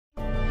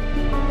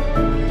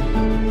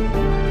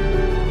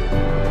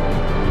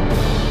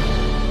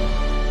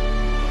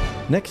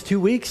Next 2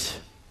 weeks,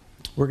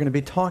 we're going to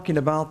be talking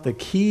about the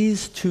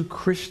keys to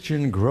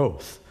Christian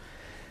growth.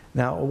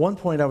 Now, at one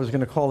point, I was going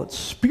to call it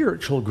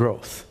spiritual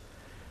growth.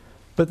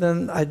 But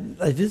then I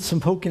did some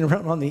poking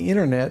around on the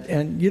internet,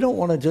 and you don't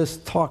want to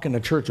just talk in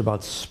a church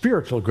about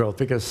spiritual growth,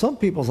 because some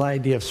people's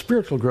idea of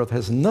spiritual growth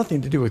has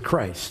nothing to do with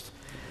Christ.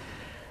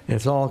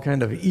 It's all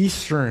kind of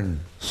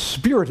Eastern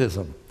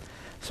spiritism.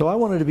 So I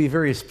wanted to be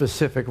very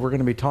specific. We're going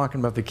to be talking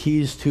about the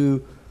keys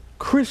to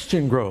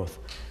Christian growth,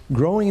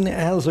 growing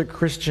as a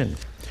Christian.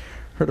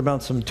 Heard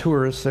about some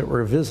tourists that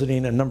were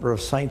visiting a number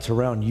of sites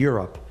around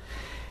Europe.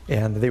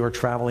 And they were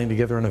traveling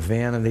together in a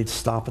van, and they'd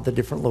stop at the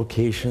different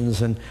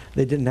locations, and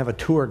they didn't have a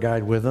tour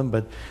guide with them,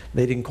 but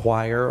they'd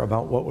inquire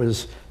about what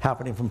was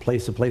happening from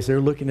place to place. They were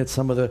looking at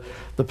some of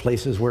the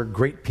places where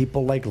great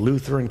people like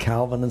Luther and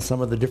Calvin and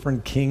some of the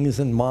different kings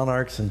and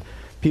monarchs and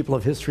people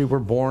of history were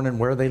born and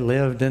where they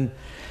lived. And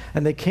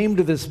they came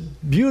to this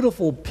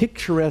beautiful,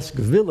 picturesque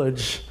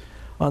village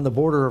on the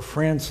border of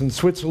France and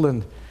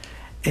Switzerland.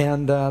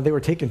 And they were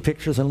taking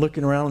pictures and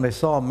looking around, and they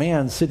saw a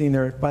man sitting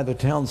there by the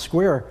town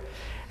square.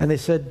 And they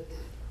said,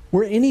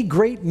 "Were any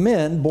great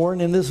men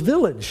born in this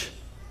village?"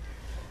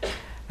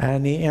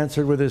 And he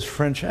answered with his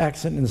French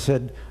accent and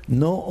said,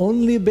 "No,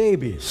 only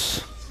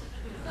babies.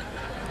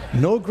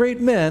 No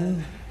great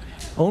men,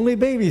 only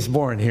babies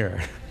born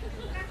here."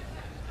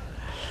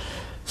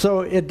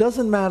 So it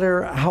doesn't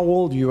matter how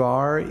old you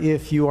are,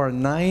 if you are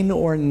 9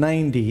 or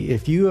 90,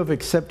 if you have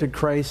accepted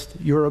Christ,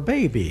 you're a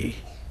baby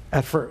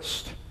at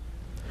first.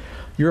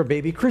 You're a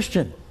baby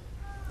Christian,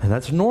 and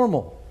that's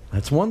normal.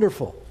 That's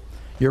wonderful.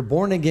 You're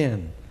born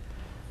again.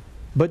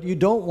 But you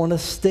don't want to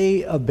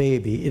stay a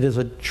baby. It is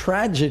a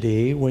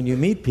tragedy when you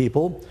meet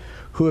people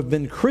who have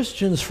been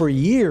Christians for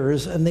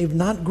years and they've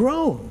not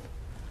grown.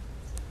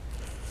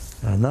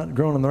 Not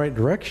grown in the right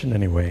direction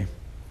anyway.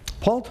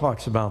 Paul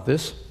talks about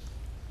this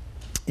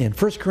in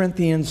 1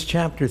 Corinthians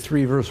chapter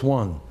 3, verse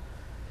 1.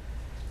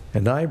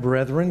 "And I,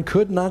 brethren,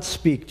 could not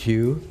speak to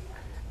you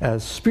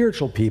as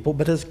spiritual people,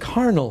 but as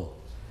carnal,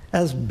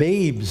 as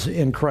babes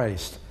in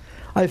Christ.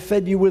 I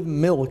fed you with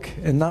milk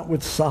and not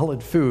with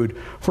solid food,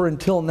 for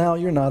until now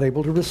you're not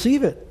able to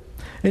receive it.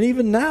 And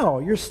even now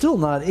you're still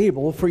not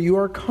able, for you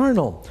are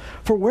carnal.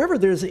 For wherever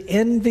there's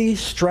envy,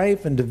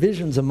 strife, and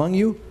divisions among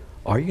you,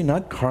 are you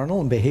not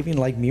carnal and behaving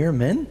like mere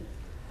men?"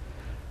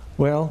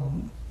 Well,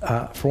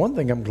 for one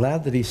thing, I'm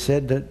glad that he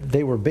said that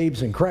they were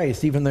babes in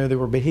Christ, even though they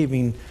were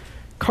behaving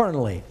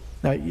carnally.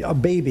 Now, a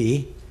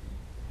baby,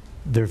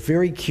 they're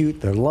very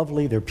cute, they're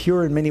lovely, they're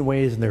pure in many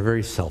ways, and they're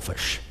very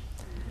selfish.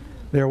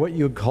 They're what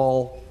you would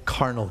call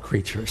carnal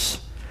creatures.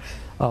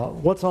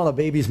 What's on a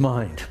baby's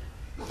mind?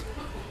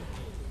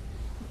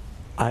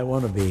 I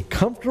want to be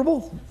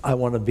comfortable. I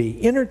want to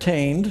be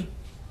entertained.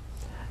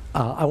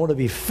 I want to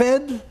be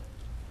fed.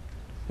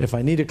 If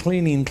I need a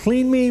cleaning,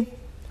 clean me.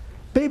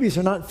 Babies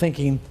are not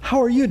thinking, "How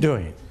are you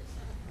doing?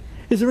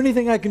 Is there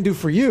anything I can do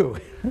for you?"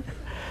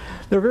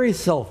 They're very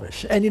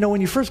selfish. And you know, when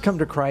you first come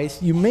to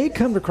Christ, you may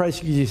come to Christ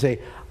because you say,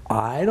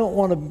 "I don't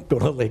want to go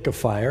to the lake of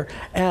fire,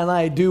 and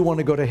I do want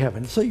to go to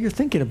heaven." So you're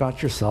thinking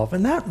about yourself,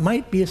 and that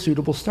might be a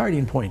suitable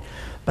starting point.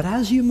 But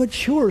as you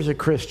mature as a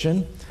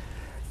Christian,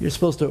 you're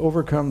supposed to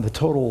overcome the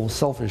total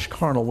selfish,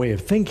 carnal way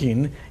of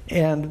thinking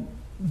and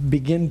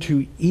begin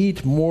to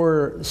eat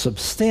more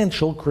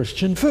substantial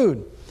Christian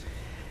food.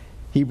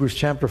 Hebrews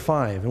chapter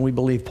 5, and we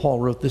believe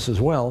Paul wrote this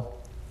as well.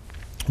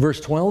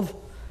 Verse 12,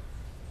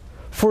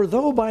 "For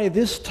though by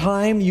this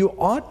time you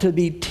ought to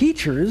be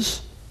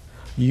teachers,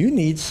 you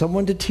need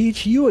someone to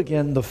teach you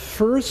again the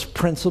first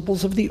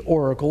principles of the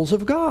oracles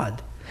of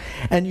God.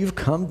 And you've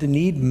come to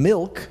need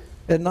milk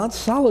and not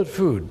solid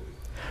food.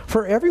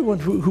 For everyone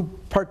who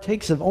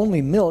partakes of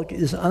only milk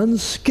is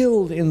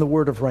unskilled in the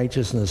word of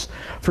righteousness,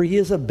 for he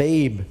is a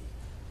babe.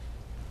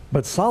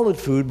 But solid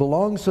food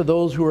belongs to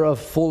those who are of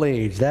full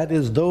age, that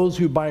is, those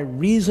who by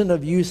reason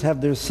of use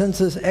have their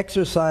senses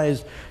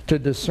exercised to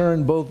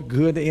discern both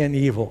good and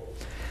evil."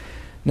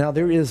 Now,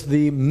 there is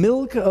the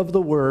milk of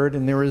the word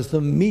and there is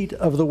the meat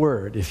of the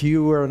word. If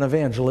you are an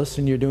evangelist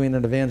and you're doing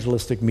an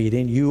evangelistic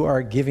meeting, you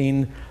are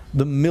giving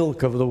the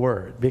milk of the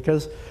word,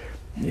 because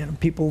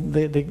people,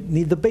 they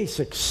need the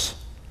basics,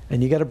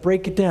 and you got to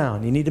break it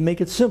down. You need to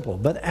make it simple.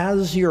 But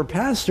as you're a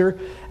pastor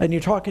and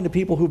you're talking to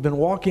people who've been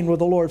walking with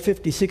the Lord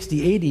 50,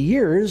 60, 80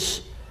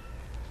 years,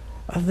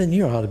 then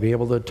you ought to be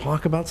able to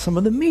talk about some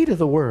of the meat of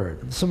the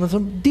word,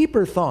 some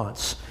deeper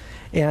thoughts.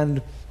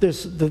 And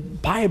the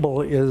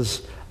Bible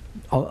is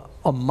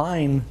a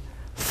mine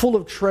full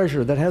of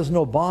treasure that has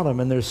no bottom,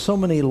 and there's so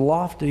many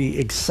lofty,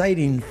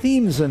 exciting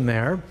themes in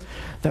there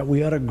that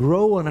we ought to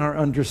grow in our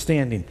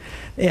understanding.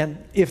 And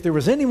if there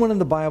was anyone in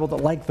the Bible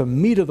that liked the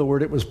meat of the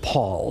word, it was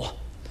Paul.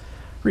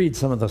 Read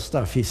some of the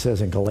stuff he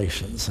says in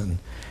Galatians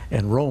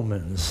and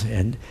Romans,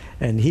 and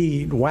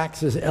he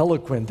waxes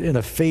eloquent in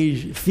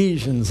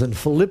Ephesians and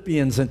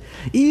Philippians, and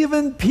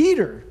even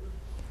Peter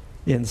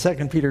in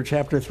 2 Peter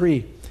chapter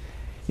 3.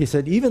 He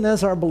said, "Even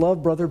as our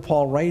beloved brother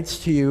Paul writes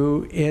to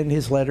you in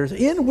his letters,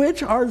 in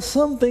which are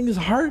some things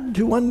hard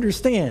to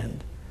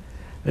understand."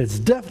 It's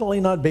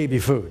definitely not baby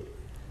food.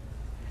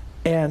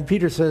 And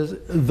Peter says,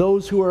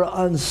 those who are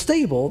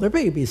unstable, they're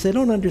babies. They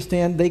don't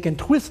understand. They can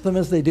twist them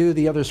as they do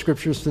the other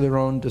scriptures to their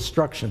own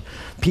destruction.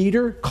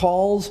 Peter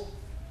calls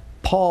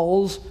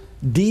Paul's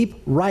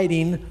deep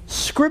writing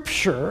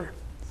scripture,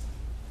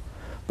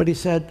 but he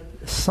said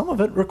some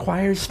of it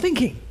requires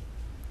thinking.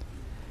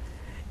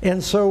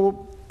 And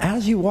so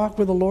as you walk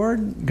with the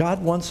Lord,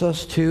 God wants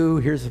us to,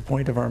 here's the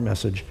point of our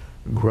message,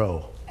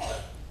 grow.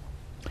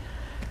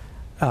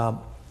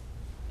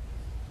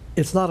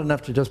 It's not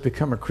enough to just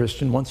become a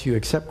Christian. Once you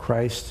accept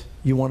Christ,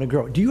 you want to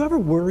grow. Do you ever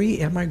worry,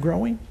 am I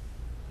growing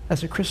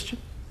as a Christian?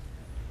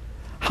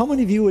 How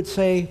many of you would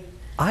say,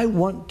 I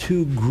want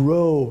to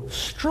grow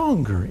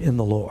stronger in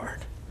the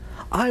Lord.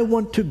 I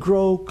want to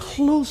grow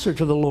closer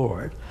to the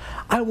Lord.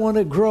 I want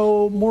to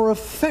grow more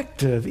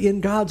effective in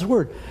God's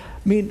Word.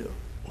 I mean,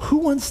 who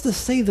wants to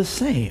say the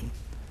same?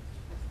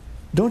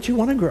 Don't you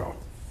want to grow?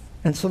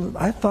 And so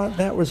I thought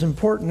that was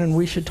important and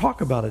we should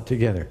talk about it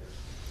together.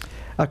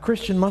 A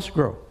Christian must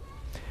grow.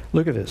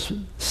 Look at this,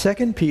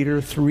 2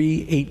 Peter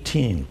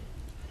 3:18.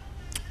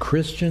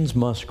 Christians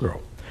must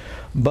grow,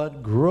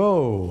 but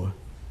grow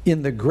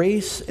in the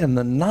grace and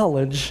the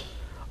knowledge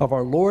of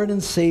our Lord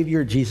and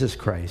Savior Jesus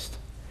Christ.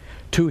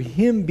 To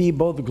him be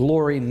both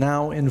glory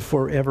now and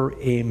forever.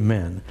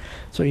 Amen.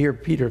 So here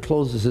Peter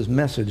closes his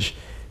message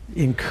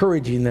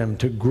encouraging them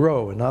to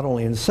grow. And not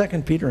only in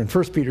 2 Peter and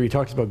 1 Peter he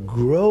talks about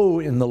grow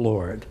in the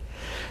Lord.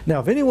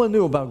 Now if anyone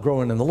knew about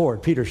growing in the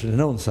Lord, Peter should have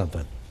known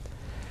something.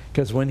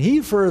 Because when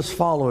he first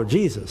followed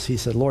Jesus, he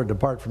said, Lord,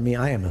 depart from me,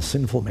 I am a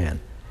sinful man.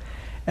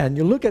 And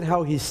you look at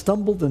how he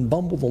stumbled and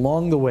bumbled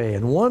along the way.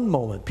 In one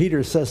moment,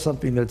 Peter says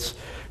something that's,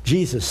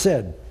 Jesus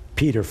said,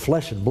 Peter,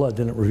 flesh and blood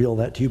didn't reveal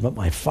that to you, but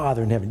my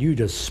Father in heaven. You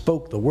just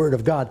spoke the word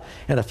of God.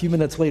 And a few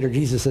minutes later,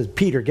 Jesus says,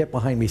 Peter, get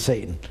behind me,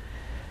 Satan.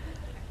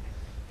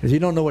 Because you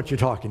don't know what you're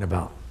talking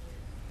about.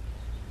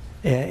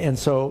 And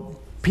so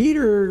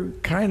Peter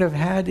kind of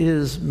had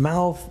his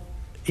mouth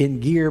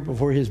in gear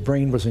before his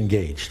brain was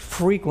engaged.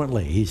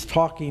 Frequently, he's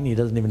talking, he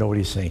doesn't even know what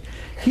he's saying.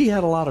 He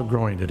had a lot of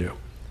growing to do.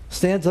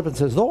 Stands up and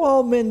says, though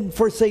all men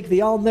forsake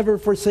thee, I'll never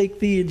forsake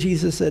thee. And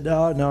Jesus said,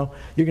 oh, no,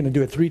 you're going to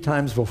do it 3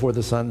 times before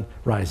the sun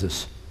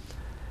rises.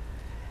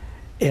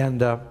 And,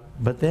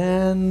 but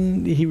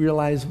then he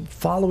realized,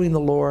 following the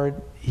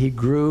Lord, he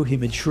grew, he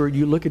matured.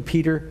 You look at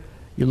Peter,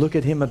 you look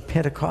at him at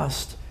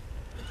Pentecost,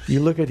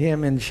 you look at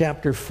him in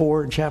chapter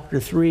 4 and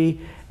chapter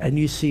 3, and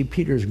you see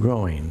Peter's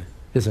growing,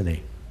 isn't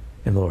he?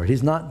 In the Lord.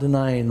 He's not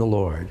denying the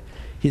Lord.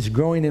 He's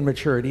growing in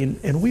maturity,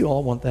 and we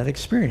all want that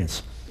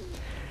experience.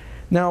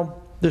 Now,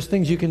 there's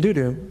things you can do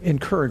to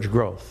encourage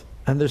growth,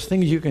 and there's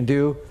things you can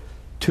do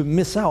to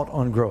miss out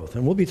on growth,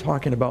 and we'll be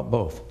talking about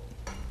both.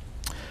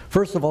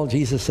 First of all,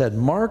 Jesus said,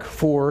 Mark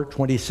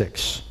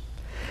 4:26,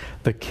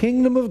 the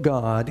kingdom of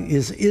God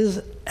is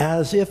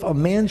as if a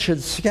man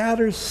should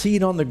scatter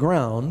seed on the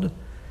ground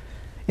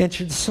and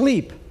should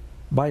sleep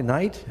by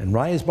night and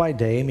rise by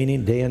day,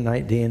 meaning day and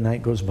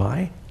night goes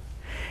by.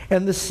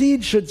 And the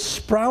seed should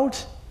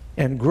sprout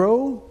and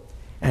grow,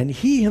 and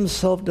he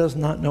himself does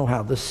not know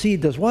how. The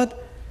seed does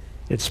what?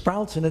 It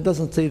sprouts, and it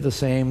doesn't stay the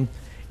same.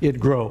 It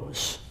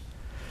grows.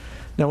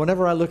 Now,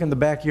 whenever I look in the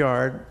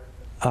backyard,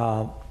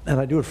 and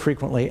I do it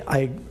frequently,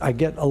 I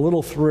get a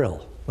little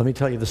thrill. Let me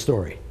tell you the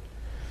story.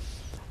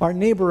 Our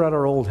neighbor at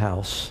our old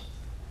house,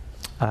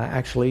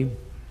 actually,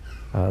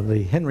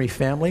 the Henry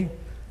family,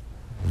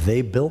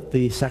 they built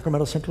the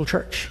Sacramento Central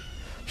Church.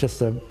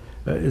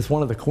 It's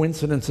one of the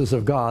coincidences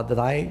of God that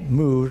I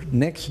moved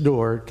next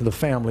door to the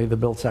family that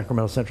built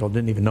Sacramento Central.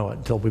 Didn't even know it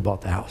until we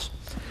bought the house.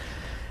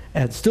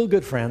 And still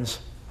good friends.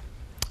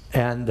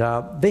 And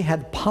they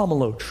had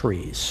pomelo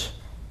trees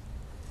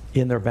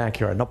in their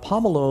backyard. Now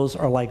pomelos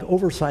are like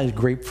oversized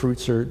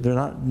grapefruits. They're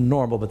not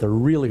normal, but they're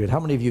really good. How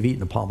many of you have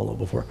eaten a pomelo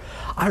before?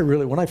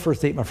 When I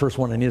first ate my first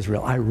one in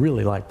Israel, I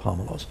really liked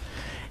pomelos.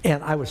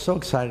 And I was so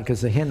excited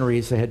because the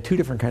Henrys, they had 2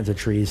 different kinds of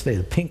trees. They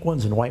had pink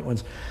ones and white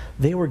ones.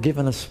 They were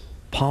giving us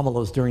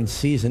pomelos during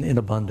season in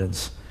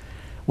abundance.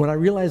 When I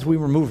realized we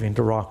were moving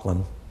to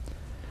Rockland,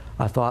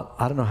 I thought,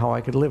 I don't know how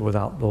I could live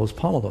without those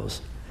pomelos.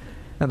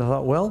 And I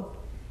thought, well,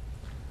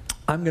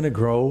 I'm going to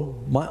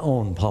grow my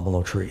own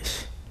pomelo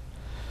trees.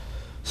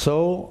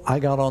 So I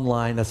got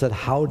online. I said,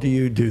 how do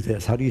you do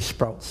this? How do you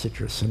sprout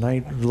citrus? And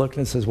I looked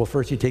and it says, well,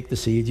 first you take the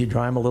seeds, you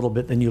dry them a little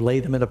bit, then you lay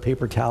them in a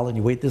paper towel and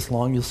you wait this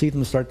long, you'll see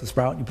them start to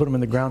sprout, and you put them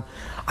in the ground.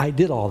 I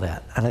did all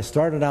that. And I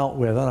started out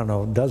with, I don't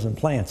know, a dozen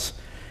plants.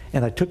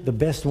 And I took the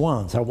best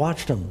ones. I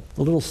watched them.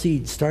 The little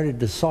seeds started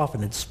to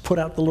soften. It's put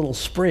out the little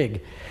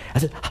sprig. I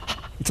said,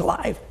 it's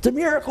alive. It's a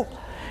miracle.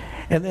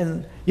 And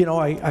then, you know,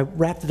 I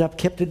wrapped it up,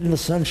 kept it in the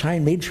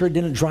sunshine, made sure it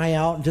didn't dry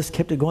out, and just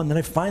kept it going. Then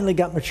I finally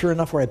got mature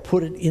enough where I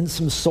put it in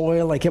some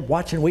soil. I kept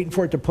watching, waiting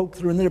for it to poke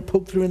through, and then it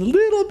poked through, and a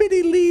little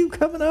bitty leaf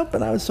coming up,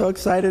 and I was so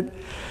excited.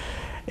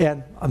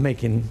 And I'm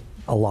making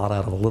a lot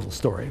out of a little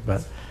story,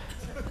 but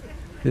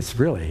it's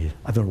really,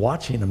 I've been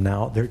watching them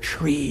now. They're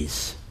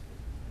trees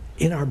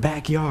in our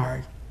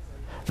backyard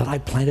that I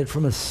planted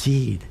from a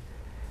seed.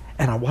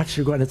 And I watched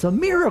it go, and it's a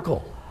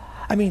miracle.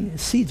 I mean,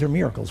 seeds are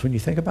miracles when you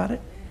think about it.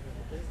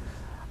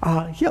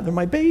 Yeah, they're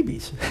my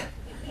babies.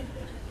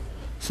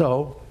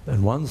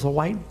 And one's a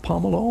white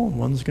pomelo, and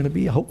one's going to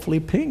be hopefully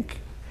pink.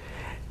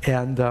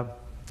 And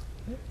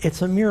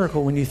it's a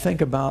miracle when you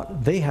think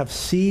about, they have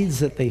seeds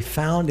that they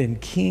found in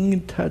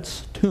King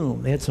Tut's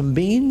tomb. They had some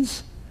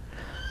beans.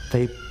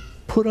 They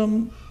put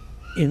them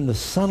in the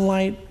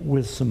sunlight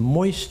with some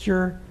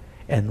moisture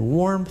and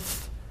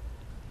warmth,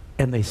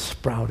 and they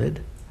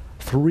sprouted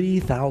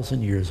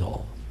 3,000 years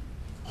old.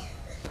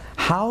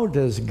 How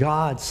does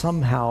God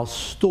somehow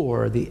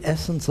store the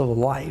essence of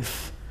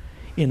life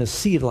in a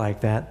seed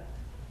like that,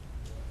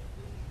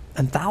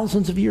 and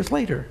thousands of years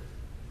later?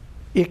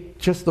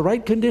 Just the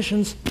right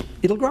conditions,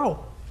 it'll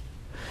grow.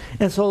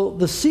 And so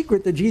the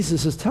secret that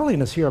Jesus is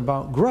telling us here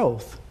about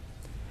growth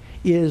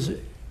is,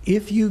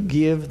 if you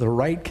give the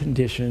right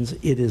conditions,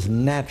 it is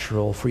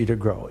natural for you to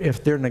grow.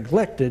 If they're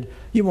neglected,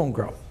 you won't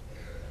grow.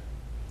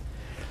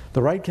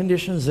 The right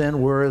conditions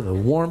then were the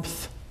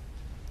warmth,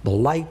 the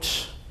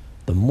light,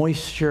 the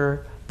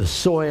moisture, the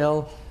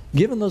soil.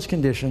 Given those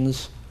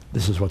conditions,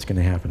 this is what's going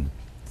to happen.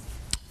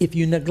 If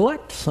you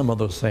neglect some of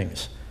those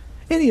things,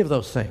 any of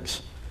those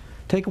things,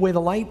 take away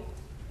the light,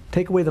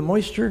 take away the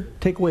moisture,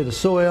 take away the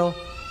soil,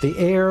 the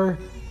air,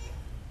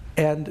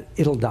 and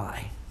it'll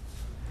die.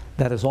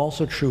 That is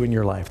also true in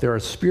your life. There are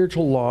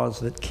spiritual laws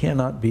that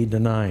cannot be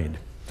denied.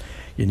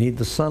 You need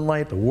the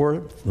sunlight, the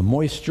warmth, the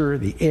moisture,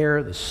 the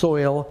air, the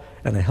soil,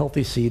 and a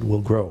healthy seed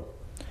will grow.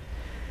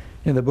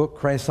 In the book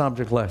Christ's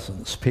Object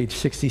Lessons, page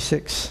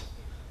 66,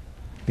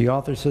 the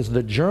author says,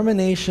 the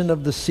germination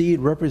of the seed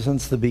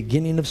represents the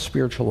beginning of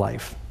spiritual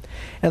life,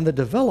 and the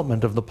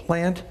development of the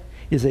plant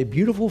is a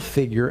beautiful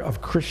figure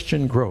of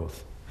Christian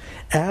growth.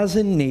 As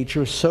in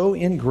nature, so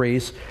in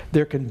grace,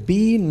 there can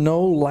be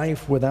no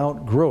life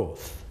without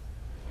growth.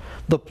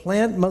 The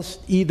plant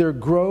must either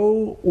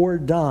grow or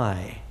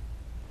die.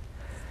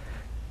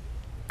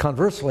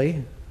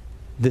 Conversely,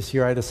 this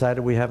year I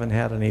decided we haven't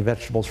had any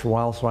vegetables for a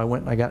while, so I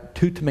went and I got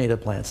 2 tomato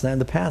plants. Now in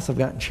the past I've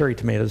gotten cherry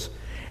tomatoes,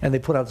 and they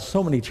put out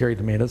so many cherry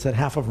tomatoes that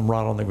half of them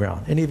rot on the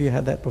ground. Any of you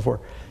had that before?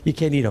 You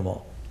can't eat them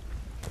all.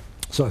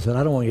 So I said,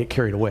 I don't want to get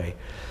carried away.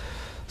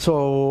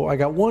 So I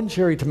got 1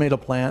 cherry tomato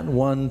plant and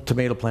 1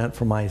 tomato plant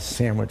for my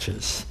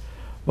sandwiches,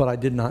 but I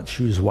did not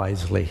choose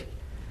wisely.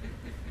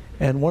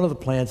 And one of the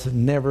plants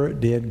never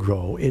did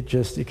grow. It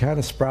kind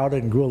of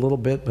sprouted and grew a little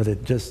bit, but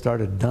it just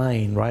started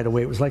dying right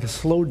away. It was like a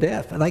slow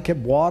death. And I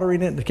kept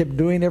watering it and kept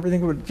doing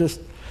everything, but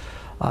just,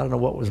 I don't know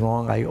what was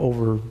wrong. I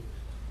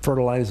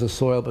over-fertilized the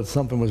soil, but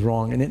something was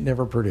wrong, and it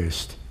never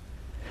produced.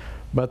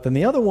 But then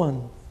the other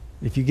one,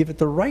 if you give it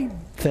the right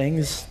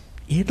things,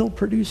 it'll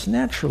produce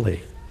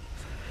naturally.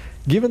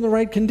 Given the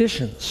right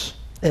conditions,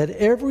 at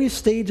every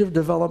stage of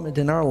development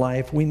in our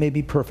life, we may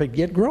be perfect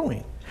yet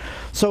growing.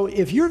 So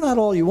if you're not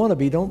all you want to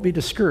be, don't be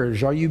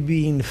discouraged. Are you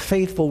being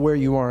faithful where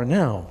you are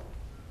now?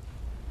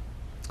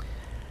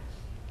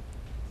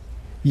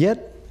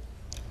 Yet,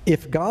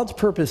 if God's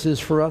purpose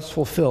is for us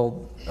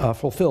fulfilled,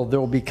 there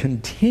will be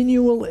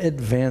continual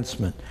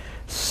advancement.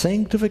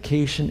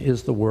 Sanctification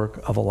is the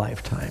work of a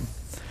lifetime.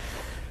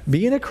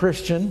 Being a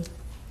Christian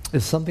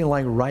is something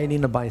like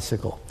riding a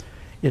bicycle.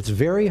 It's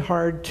very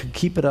hard to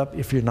keep it up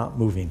if you're not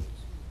moving.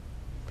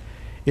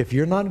 If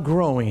you're not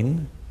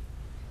growing,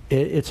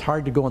 it's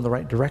hard to go in the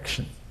right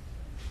direction.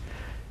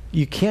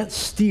 You can't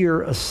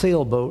steer a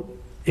sailboat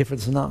if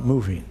it's not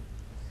moving.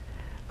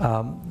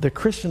 The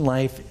Christian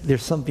life,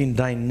 there's something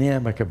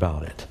dynamic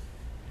about it.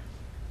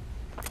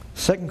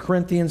 2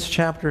 Corinthians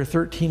chapter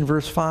 13,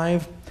 verse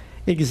 5,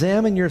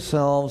 examine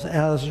yourselves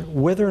as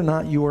whether or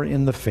not you are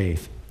in the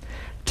faith.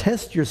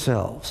 Test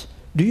yourselves.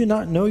 Do you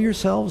not know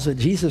yourselves that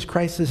Jesus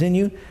Christ is in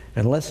you,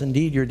 unless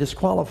indeed you're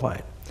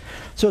disqualified?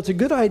 So it's a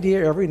good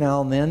idea every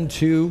now and then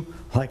to,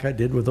 like I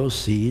did with those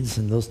seeds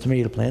and those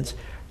tomato plants,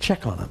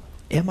 check on them.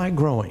 Am I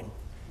growing?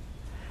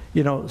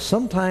 You know,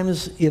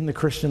 sometimes in the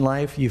Christian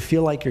life, you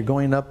feel like you're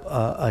going up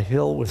a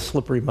hill with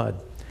slippery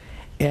mud,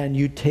 and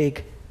you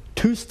take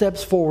 2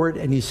 steps forward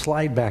and you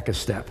slide back a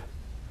step.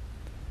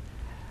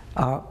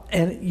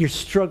 And you're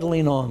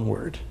struggling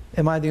onward.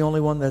 Am I the only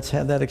one that's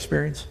had that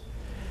experience?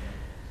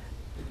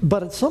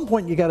 But at some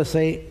point you got to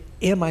say,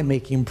 am I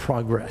making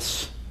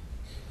progress?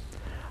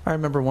 I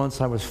remember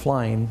once I was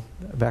flying,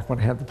 back when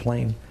I had the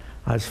plane,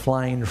 I was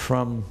flying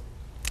from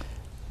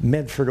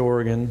Medford,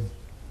 Oregon,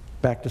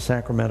 back to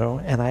Sacramento,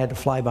 and I had to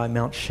fly by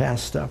Mount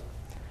Shasta.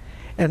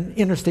 And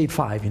Interstate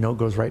 5, you know,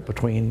 goes right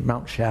between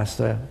Mount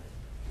Shasta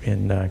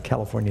in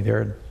California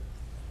there.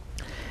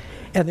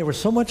 And there was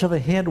so much of a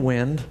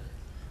headwind,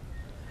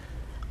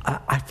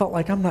 I felt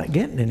like I'm not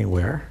getting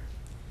anywhere.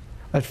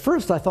 At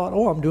first I thought,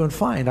 oh, I'm doing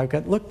fine.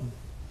 Look,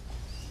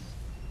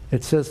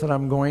 it says that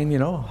I'm going,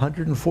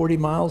 140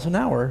 miles an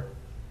hour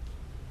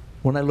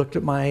when I looked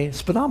at my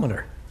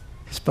speedometer.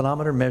 The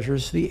speedometer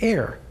measures the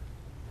air.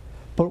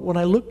 But when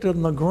I looked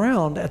on the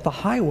ground at the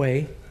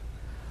highway,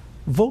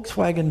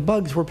 Volkswagen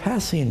bugs were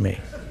passing me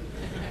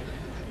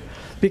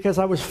because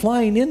I was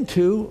flying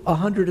into a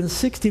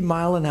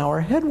 160-mile-an-hour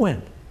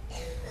headwind.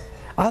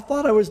 I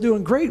thought I was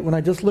doing great when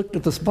I just looked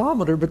at the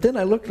speedometer, but then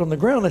I looked on the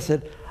ground and I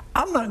said,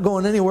 I'm not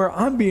going anywhere.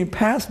 I'm being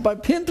passed by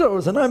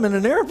Pintos, and I'm in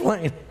an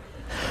airplane.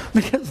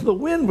 because the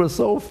wind was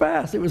so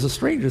fast. It was a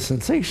strange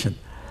sensation.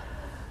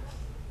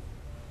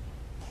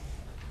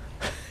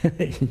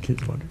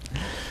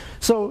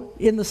 So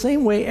in the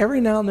same way,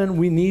 every now and then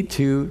we need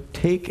to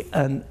take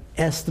an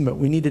estimate.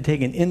 We need to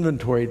take an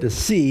inventory to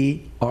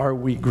see, are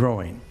we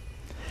growing?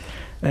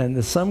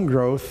 And some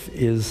growth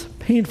is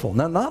painful.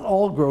 Now, not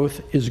all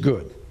growth is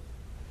good.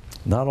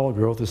 Not all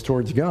growth is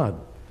towards God.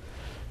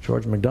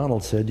 George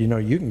MacDonald said, you know,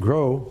 you can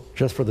grow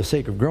just for the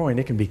sake of growing.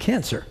 It can be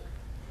cancer.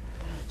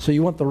 So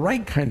you want the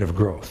right kind of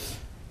growth.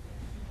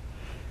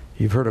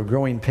 You've heard of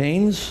growing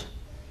pains.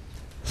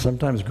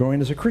 Sometimes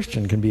growing as a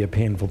Christian can be a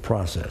painful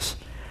process.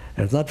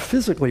 And it's not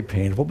physically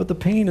painful, but the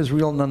pain is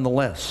real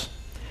nonetheless.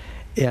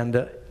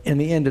 And in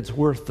the end, it's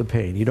worth the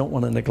pain. You don't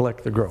want to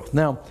neglect the growth.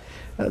 Now,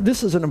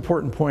 this is an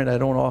important point I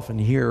don't often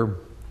hear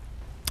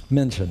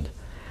mentioned.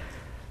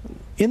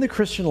 In the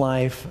Christian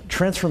life,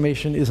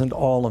 transformation isn't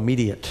all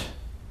immediate.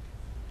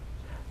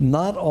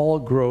 Not all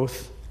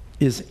growth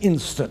is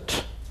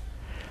instant.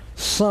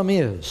 Some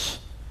is.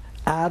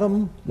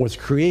 Adam was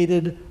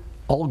created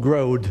all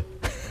growed.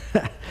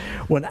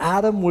 When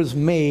Adam was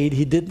made,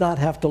 he did not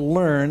have to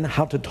learn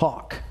how to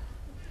talk.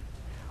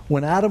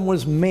 When Adam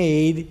was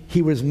made,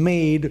 he was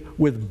made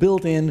with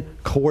built-in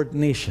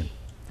coordination.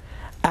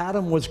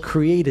 Adam was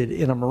created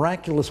in a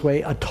miraculous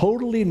way, a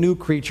totally new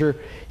creature.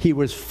 He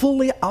was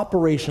fully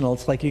operational.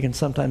 It's like you can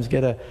sometimes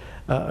get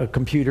a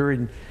computer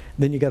and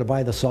then you got to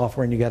buy the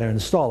software and you got to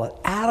install it.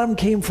 Adam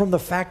came from the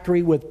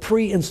factory with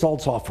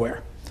pre-installed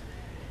software.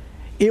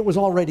 It was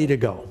all ready to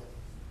go.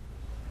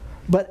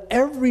 But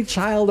every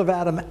child of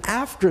Adam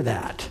after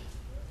that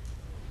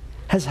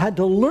has had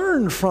to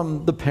learn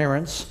from the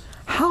parents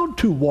how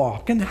to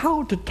walk and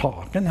how to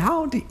talk and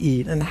how to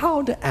eat and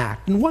how to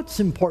act and what's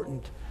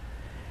important.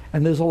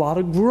 And there's a lot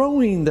of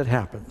growing that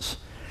happens.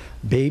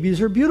 Babies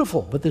are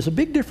beautiful, but there's a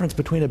big difference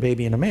between a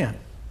baby and a man.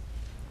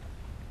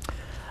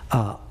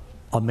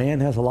 A man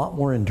has a lot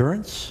more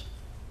endurance.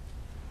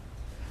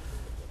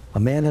 A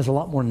man has a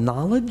lot more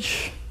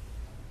knowledge.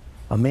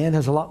 A man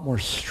has a lot more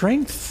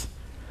strength.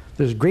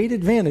 There's great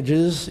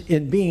advantages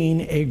in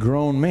being a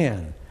grown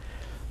man.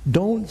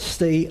 Don't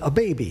stay a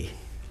baby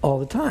all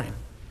the time.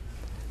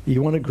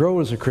 You want to grow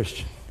as a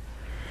Christian.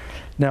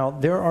 Now,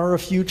 there are a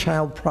few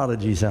child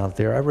prodigies out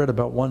there. I read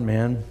about one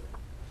man,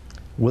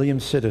 William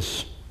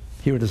Sidis.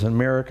 He was an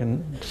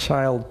American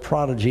child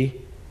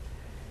prodigy.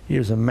 He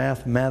was a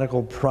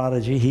mathematical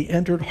prodigy. He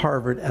entered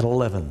Harvard at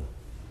 11.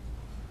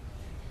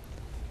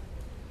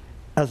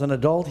 As an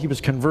adult, he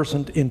was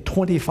conversant in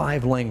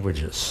 25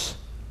 languages.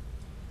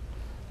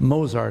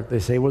 Mozart, they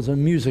say, was a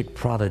music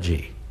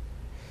prodigy.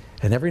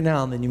 And every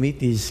now and then you meet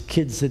these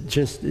kids that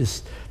just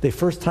is, the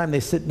first time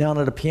they sit down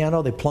at a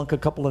piano, they plunk a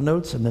couple of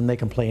notes and then they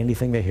can play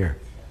anything they hear.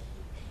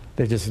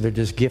 They're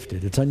just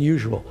gifted. It's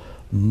unusual.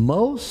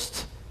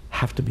 Most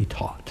have to be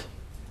taught.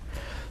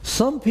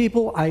 Some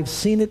people, I've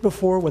seen it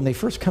before, when they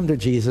first come to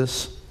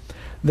Jesus,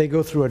 they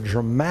go through a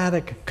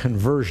dramatic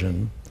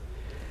conversion.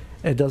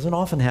 It doesn't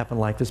often happen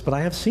like this, but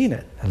I have seen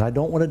it. And I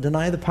don't want to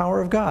deny the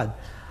power of God.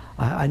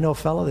 I know a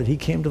fellow that he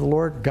came to the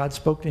Lord, God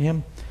spoke to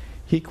him,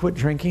 he quit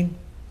drinking,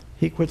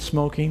 he quit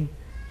smoking,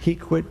 he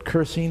quit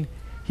cursing,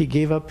 he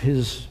gave up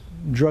his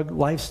drug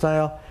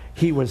lifestyle,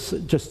 he was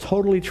just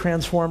totally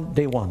transformed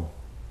day one.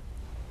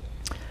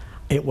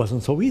 It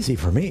wasn't so easy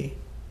for me,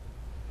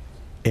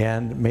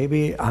 and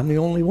maybe I'm the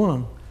only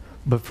one,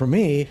 but for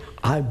me,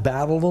 I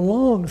battled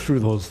along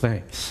through those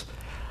things.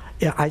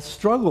 Yeah, I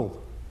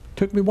struggled, it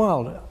took me a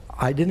while.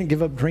 I didn't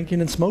give up drinking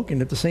and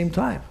smoking at the same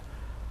time.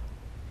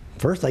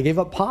 First, I gave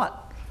up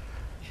pot.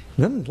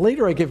 Then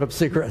later, I gave up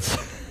cigarettes.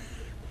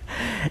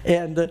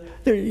 And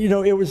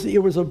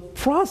it was a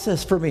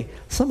process for me.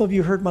 Some of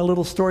you heard my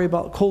little story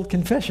about cold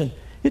confession.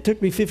 It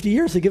took me 50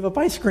 years to give up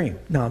ice cream.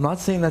 Now, I'm not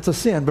saying that's a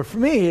sin, but for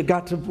me, it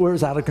got to where it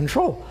was out of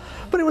control.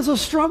 But it was a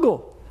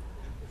struggle.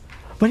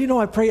 But I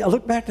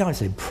look back now and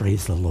say,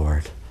 praise the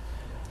Lord.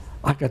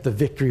 I got the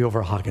victory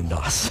over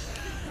Haagen-Dazs.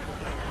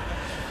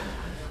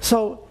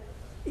 So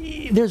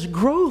there's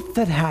growth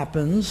that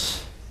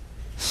happens.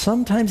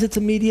 Sometimes it's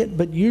immediate,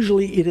 but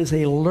usually it is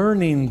a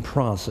learning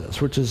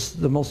process, which is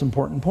the most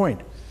important point.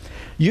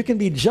 You can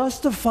be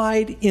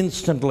justified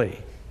instantly.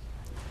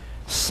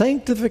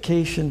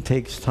 Sanctification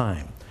takes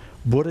time,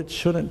 but it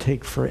shouldn't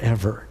take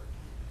forever.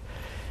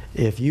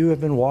 If you have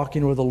been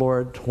walking with the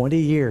Lord 20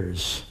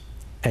 years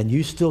and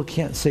you still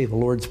can't say the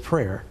Lord's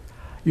Prayer,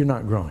 you're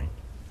not growing.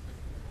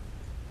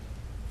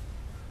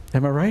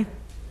 Am I right?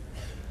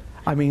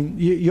 I mean,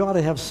 you ought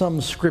to have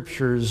some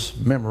scriptures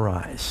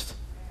memorized.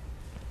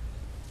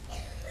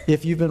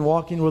 If you've been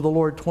walking with the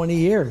Lord 20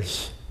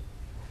 years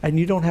and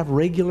you don't have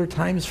regular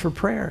times for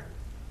prayer,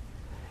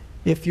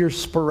 if you're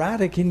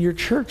sporadic in your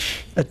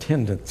church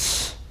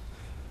attendance.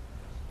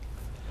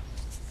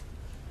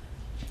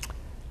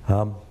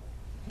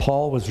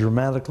 Paul was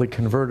dramatically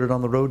converted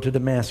on the road to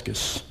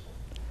Damascus,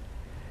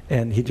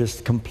 and he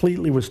just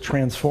completely was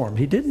transformed.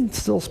 He didn't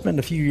still spend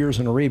a few years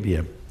in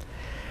Arabia.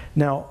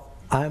 Now,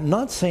 I'm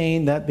not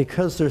saying that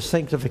because there's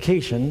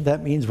sanctification,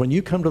 that means when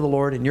you come to the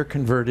Lord and you're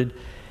converted,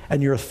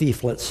 and you're a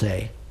thief, let's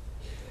say,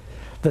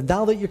 That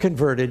now that you're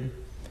converted,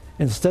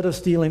 instead of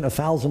stealing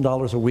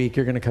 $1,000 a week,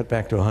 you're going to cut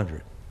back to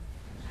 100.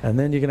 And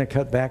then you're going to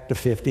cut back to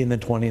 50, and then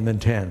 20, and then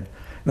 10.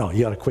 No,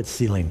 you got to quit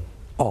stealing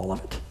all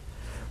of it.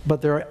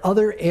 But there are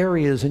other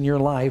areas in your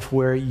life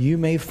where you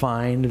may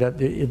find that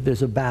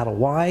there's a battle.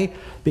 Why?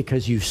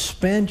 Because you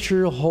spent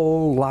your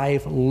whole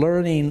life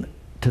learning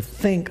to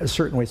think a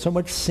certain way. So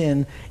much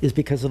sin is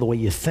because of the way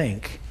you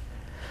think.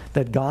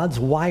 That God's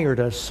wired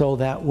us so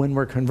that when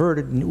we're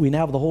converted, we now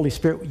have the Holy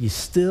Spirit, you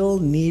still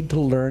need to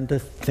learn to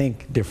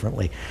think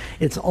differently.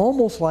 It's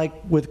almost like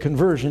with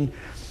conversion,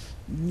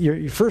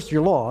 first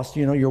you're lost,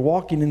 you're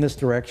walking in this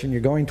direction,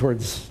 you're going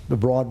towards the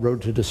broad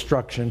road to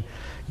destruction.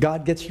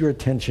 God gets your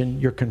attention,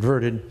 you're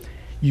converted,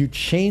 you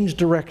change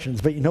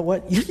directions, but you know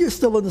what? You're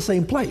still in the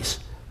same place.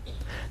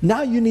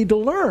 Now you need to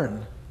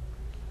learn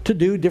to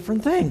do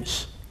different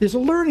things. There's a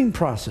learning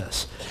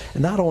process.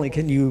 And not only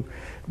can you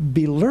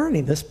be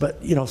learning this,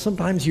 but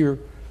sometimes you're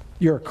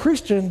a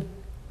Christian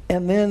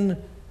and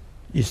then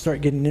you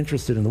start getting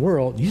interested in the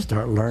world, you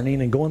start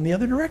learning and going the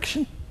other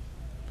direction.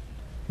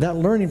 That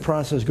learning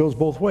process goes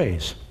both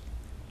ways.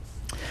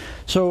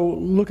 So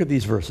look at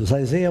these verses.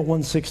 Isaiah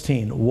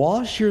 1:16.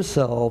 Wash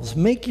yourselves,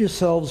 make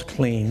yourselves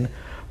clean,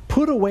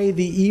 put away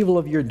the evil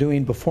of your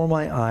doing before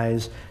my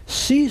eyes,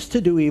 cease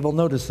to do evil.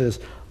 Notice this,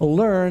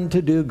 learn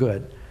to do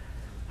good.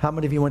 How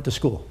many of you went to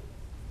school?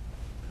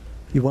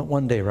 You went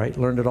one day, right?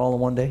 Learned it all in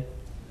one day?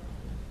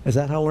 Is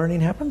that how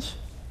learning happens?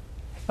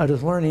 Or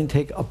does learning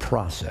take a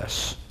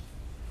process?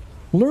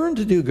 Learn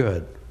to do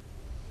good.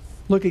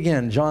 Look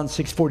again, John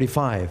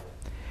 6:45.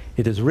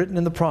 It is written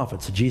in the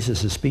prophets,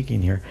 Jesus is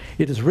speaking here,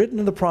 it is written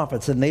in the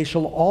prophets, and they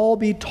shall all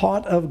be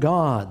taught of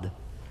God.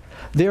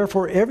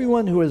 Therefore,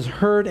 everyone who has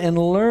heard and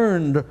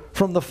learned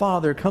from the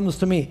Father comes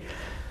to me.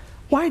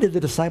 Why did the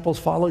disciples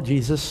follow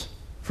Jesus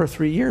for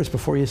 3 years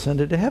before he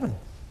ascended to heaven?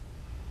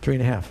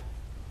 3.5.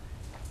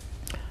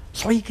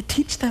 So he could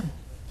teach them.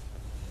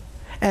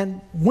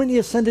 And when he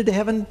ascended to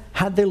heaven,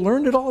 had they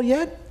learned it all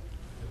yet?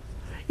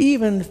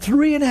 Even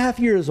 3.5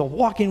 years of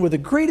walking with the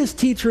greatest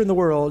teacher in the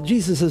world,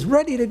 Jesus is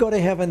ready to go to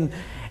heaven,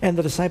 and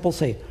the disciples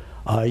say,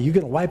 are you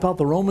going to wipe out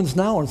the Romans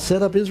now and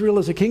set up Israel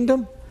as a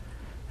kingdom?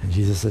 And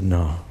Jesus said,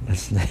 no,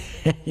 that's not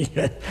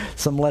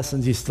some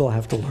lessons you still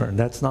have to learn.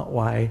 That's not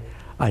why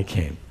I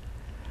came.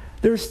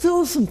 There are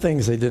still some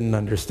things they didn't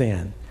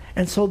understand.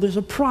 And so there's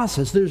a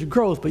process, there's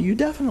growth, but you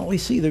definitely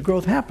see the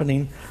growth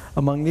happening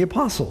among the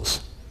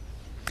apostles.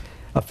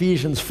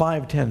 Ephesians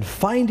 5:10,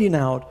 finding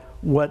out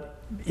what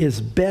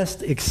is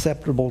best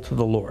acceptable to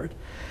the Lord.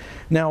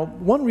 Now,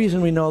 one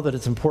reason we know that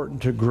it's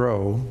important to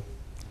grow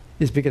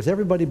is because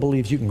everybody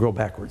believes you can grow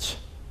backwards.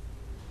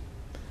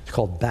 It's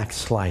called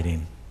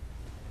backsliding.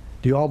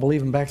 Do you all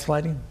believe in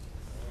backsliding?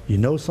 You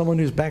know someone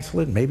who's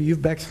backslidden? Maybe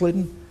you've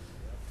backslidden?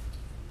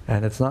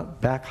 And it's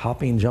not back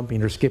hopping,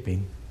 jumping, or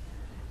skipping.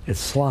 It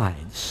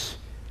slides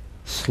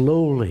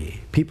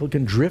slowly. People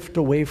can drift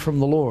away from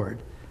the Lord.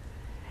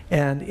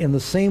 And in the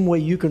same way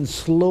you can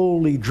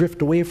slowly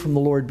drift away from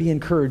the Lord, be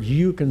encouraged,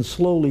 you can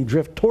slowly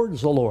drift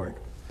towards the Lord.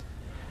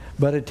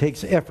 But it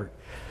takes effort.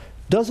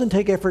 Doesn't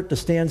take effort to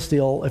stand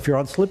still. If you're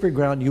on slippery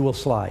ground, you will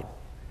slide.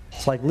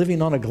 It's like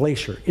living on a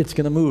glacier. It's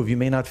going to move. You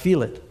may not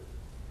feel it,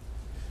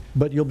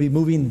 but you'll be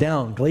moving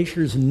down.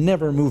 Glaciers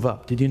never move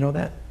up. Did you know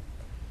that?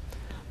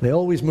 They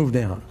always move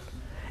down.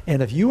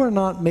 And if you are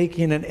not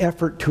making an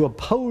effort to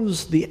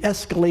oppose the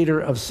escalator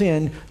of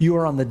sin, you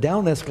are on the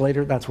down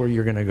escalator, that's where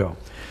you're going to go.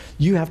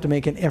 You have to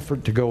make an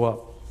effort to go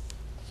up.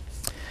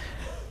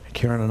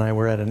 Karen and I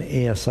were at an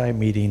ASI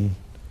meeting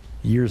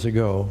years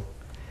ago,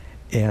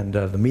 and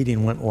the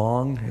meeting went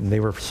long, and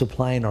they were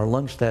supplying our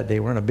lunch that day.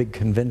 We're in a big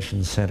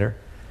convention center,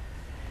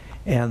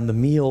 and the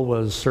meal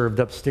was served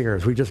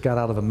upstairs. We just got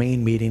out of a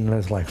main meeting, and there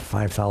was like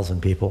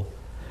 5,000 people.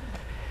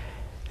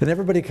 And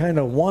everybody kind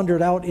of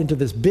wandered out into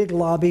this big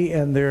lobby,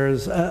 and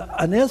there's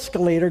an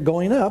escalator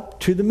going up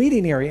to the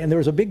meeting area. And there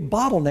was a big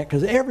bottleneck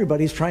because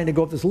everybody's trying to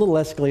go up this little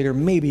escalator.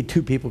 Maybe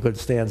 2 people could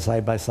stand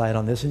side by side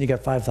on this, and you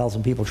got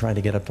 5,000 people trying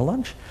to get up to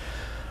lunch.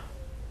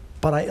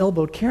 But I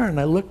elbowed Karen, and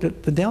I looked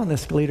at the down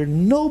escalator.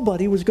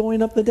 Nobody was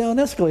going up the down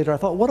escalator. I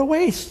thought, what a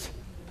waste.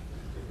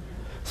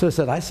 So I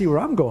said, I see where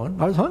I'm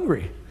going. I was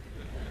hungry.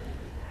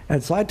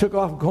 And so I took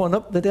off going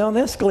up the down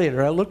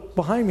escalator. I looked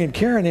behind me, and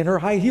Karen in her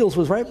high heels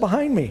was right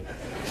behind me.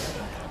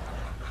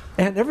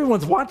 And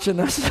everyone's watching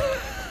us.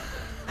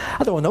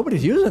 I thought, well,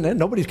 nobody's using it.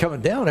 Nobody's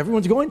coming down.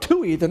 Everyone's going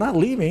to eat. They're not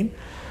leaving.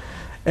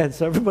 And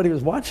so everybody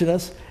was watching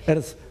us.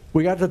 And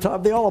we got to the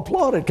top. They all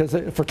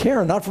applauded for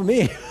Karen, not for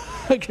me.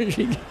 Because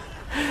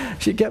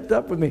she kept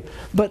up with me.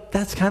 But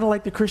that's kind of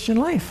like the Christian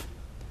life.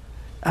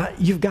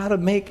 You've got to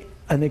make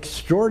an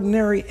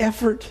extraordinary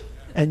effort.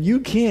 And you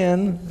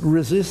can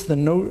resist the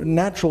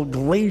natural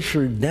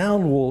glacier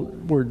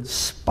downward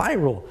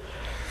spiral.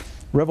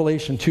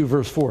 Revelation 2,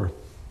 verse 4.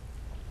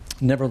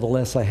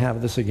 Nevertheless, I have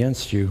this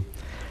against you,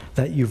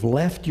 that you've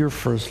left your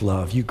first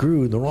love. You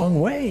grew the wrong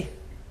way.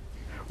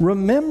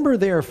 Remember,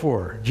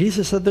 therefore,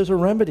 Jesus said there's a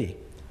remedy.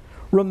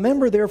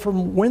 Remember, therefore,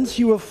 from whence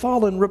you have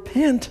fallen,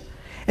 repent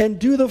and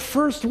do the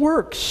first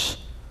works,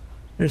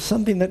 There's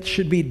something that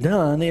should be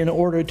done in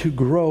order to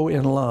grow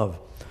in love.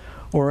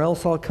 Or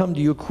else I'll come to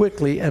you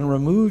quickly and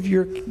remove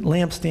your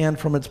lampstand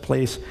from its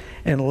place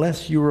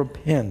unless you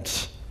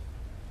repent.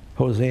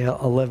 Hosea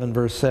 11,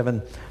 verse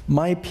 7.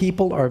 My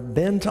people are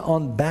bent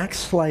on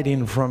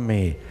backsliding from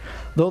me.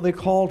 Though they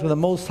call to the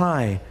Most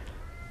High,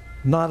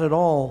 not at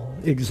all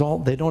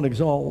they don't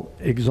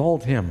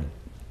exalt him.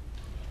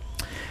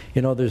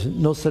 You know, there's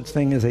no such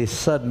thing as a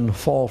sudden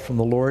fall from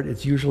the Lord.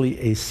 It's usually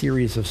a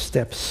series of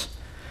steps.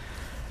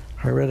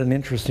 I read an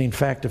interesting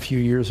fact a few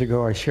years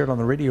ago. I shared on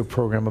the radio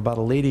program about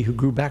a lady who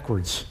grew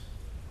backwards.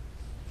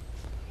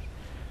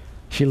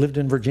 She lived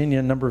in Virginia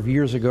a number of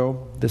years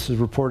ago. This is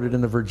reported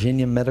in the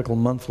Virginia Medical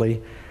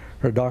Monthly.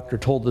 Her doctor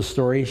told the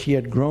story. She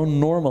had grown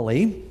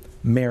normally,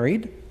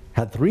 married,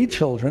 had 3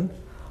 children.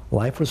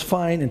 Life was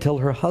fine until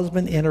her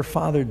husband and her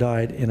father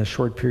died in a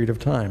short period of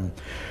time.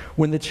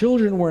 When the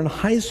children were in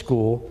high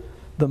school,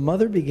 the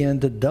mother began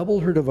to double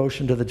her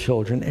devotion to the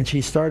children, and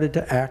she started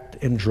to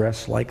act and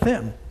dress like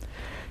them.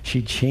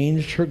 She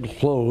changed her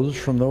clothes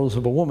from those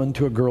of a woman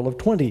to a girl of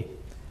 20.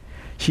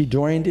 She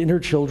joined in her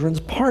children's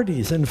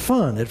parties and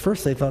fun. At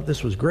first they thought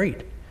this was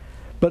great.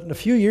 But in a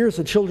few years,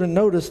 the children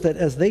noticed that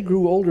as they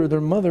grew older, their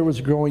mother was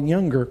growing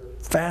younger,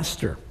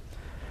 faster.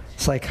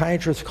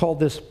 Psychiatrists call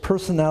this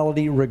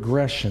personality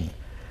regression,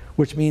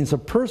 which means a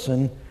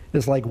person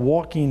is like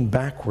walking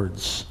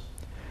backwards.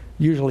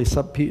 Usually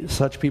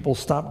such people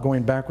stop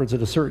going backwards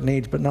at a certain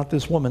age, but not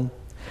this woman.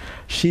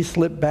 She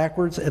slipped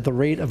backwards at the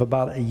rate of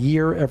about a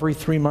year every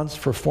 3 months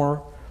for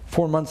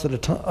four months at a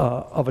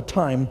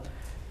time.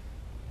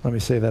 Let me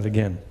say that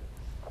again.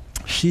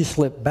 She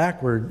slipped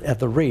backward at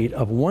the rate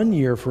of 1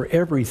 year for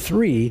every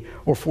 3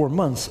 or 4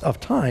 months of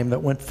time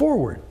that went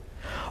forward.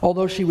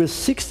 Although she was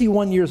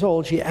 61 years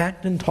old, she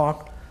acted and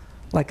talked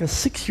like a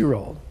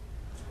 6-year-old.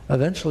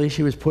 Eventually,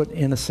 she was put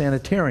in a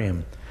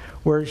sanitarium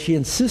where she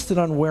insisted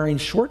on wearing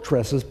short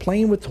dresses,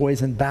 playing with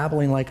toys, and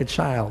babbling like a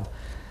child.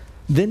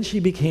 Then she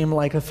became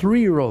like a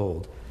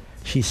 3-year-old.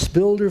 She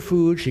spilled her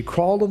food, she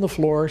crawled on the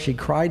floor, she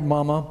cried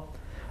mama.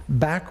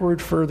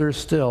 Backward further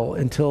still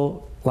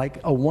until, like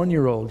a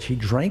 1-year-old, she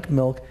drank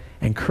milk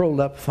and curled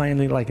up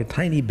finally like a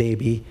tiny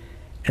baby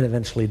and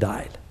eventually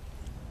died.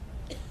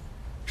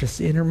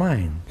 Just in her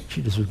mind,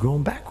 she just was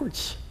going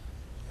backwards.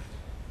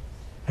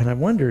 And I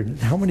wondered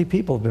how many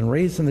people have been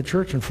raised in the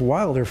church and for a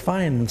while they're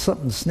fine and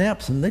something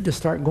snaps and they just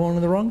start going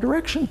in the wrong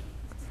direction.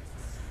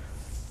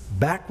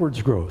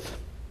 Backwards growth.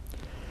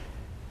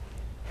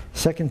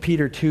 2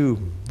 Peter 2,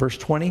 verse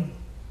 20.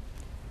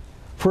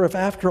 For if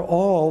after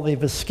all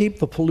they've escaped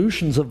the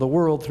pollutions of the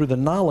world through the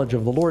knowledge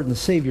of the Lord and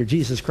Savior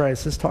Jesus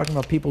Christ, this is talking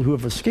about people who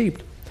have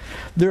escaped,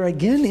 they're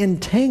again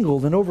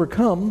entangled and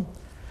overcome,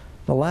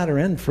 the latter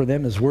end for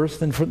them is worse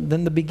than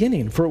the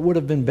beginning. For it would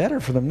have been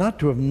better for them not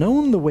to have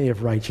known the way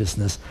of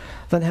righteousness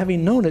than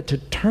having known it to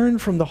turn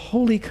from the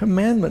holy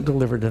commandment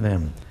delivered to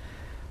them.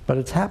 But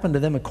it's happened to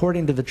them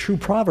according to the true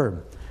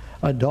proverb.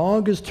 A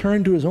dog is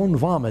turned to his own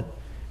vomit,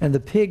 and the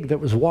pig that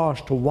was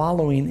washed to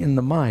wallowing in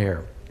the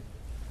mire.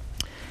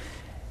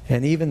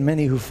 And even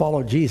many who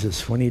followed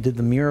Jesus, when he did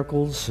the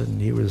miracles and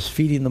he was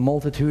feeding the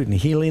multitude and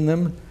healing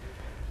them,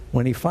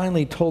 when he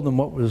finally told them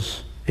what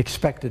was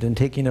expected in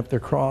taking up their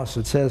cross,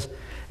 it says,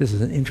 this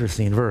is an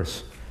interesting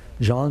verse,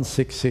 John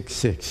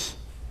 6:66.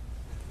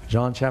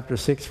 John chapter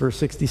 6, verse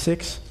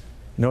 66.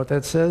 You know what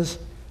that says?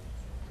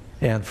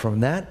 And from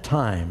that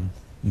time,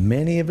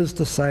 many of his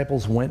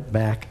disciples went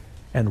back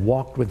and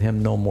walked with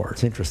him no more.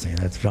 It's interesting.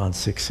 That's John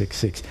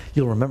 6:66.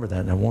 You'll remember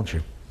that now, won't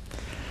you?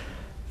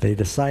 They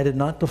decided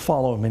not to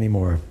follow him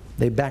anymore.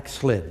 They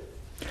backslid.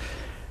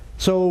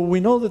 So we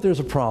know that there's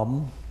a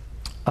problem.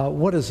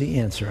 What is the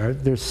answer?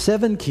 There's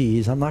 7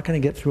 keys. I'm not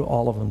going to get through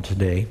all of them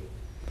today.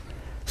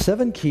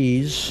 7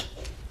 keys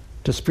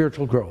to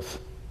spiritual growth.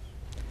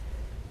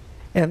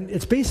 And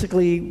it's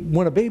basically,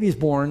 when a baby's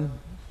born,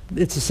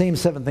 it's the same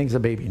 7 things a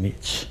baby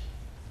needs.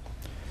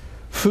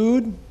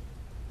 Food,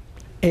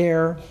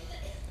 air,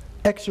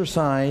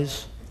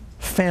 exercise,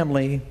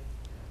 family,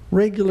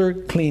 regular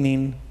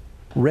cleaning,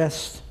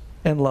 rest,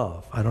 and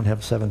love. I don't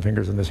have 7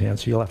 fingers in this hand,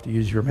 so you'll have to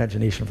use your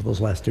imagination for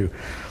those last 2.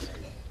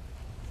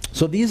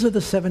 So these are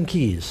the 7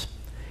 keys.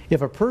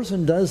 If a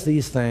person does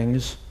these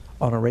things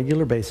on a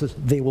regular basis,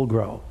 they will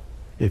grow.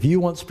 If you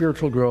want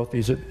spiritual growth,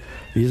 these are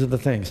the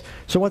things.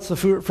 So what's the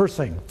first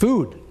thing?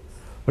 Food.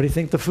 What do you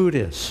think the food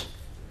is?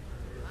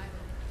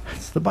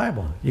 It's the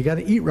Bible. You got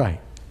to eat right.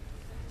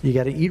 You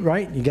got to eat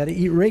right. You got to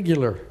eat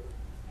regular.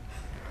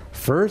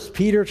 1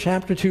 Peter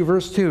chapter 2,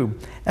 verse 2.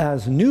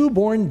 As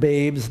newborn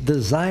babes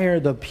desire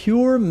the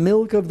pure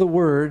milk of the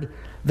word,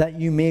 that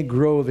you may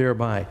grow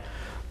thereby.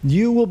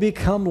 You will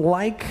become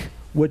like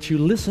what you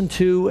listen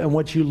to and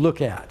what you look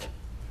at.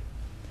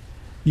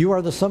 You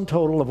are the sum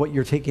total of what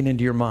you're taking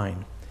into your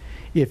mind.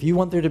 If you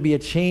want there to be a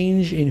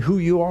change in who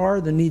you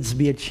are, there needs to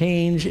be a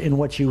change in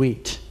what you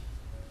eat.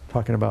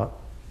 Talking about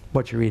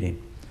what you're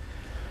eating.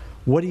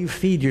 What do you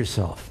feed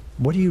yourself?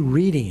 What are you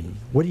reading?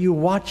 What are you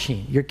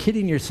watching? You're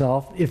kidding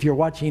yourself if you're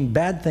watching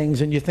bad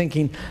things and you're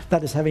thinking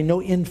that is having no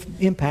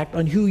impact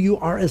on who you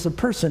are as a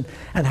person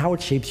and how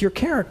it shapes your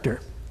character.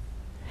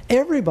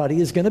 Everybody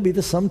is going to be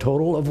the sum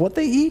total of what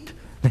they eat.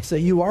 They say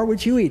you are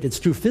what you eat. It's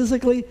true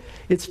physically,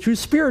 it's true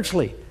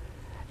spiritually.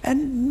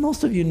 And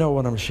most of you know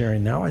what I'm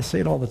sharing now. I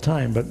say it all the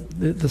time, but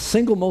the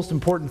single most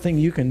important thing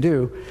you can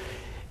do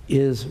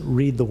is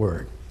read the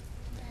Word.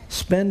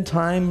 Spend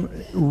time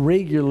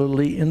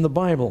regularly in the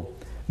Bible.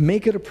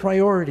 Make it a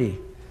priority.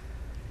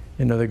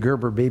 You know, the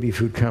Gerber Baby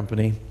Food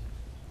Company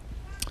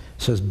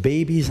says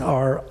babies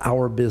are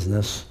our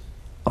business,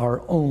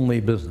 our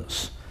only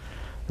business.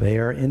 They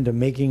are into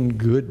making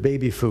good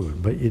baby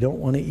food, but you don't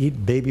want to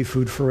eat baby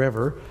food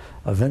forever.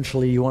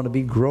 Eventually, you want to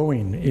be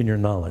growing in your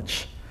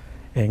knowledge.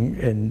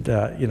 And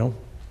you know,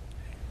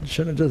 it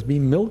shouldn't just be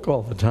milk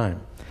all the time.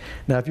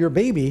 Now, if you're a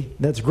baby,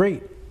 that's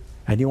great.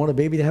 And you want a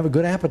baby to have a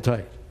good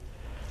appetite.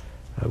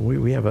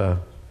 We have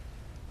a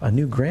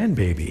new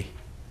grandbaby,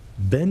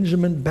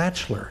 Benjamin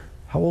Batchelor.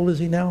 How old is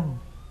he now?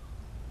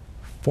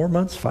 4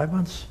 months, 5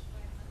 months?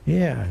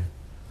 Yeah.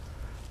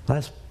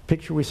 Last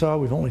picture we saw,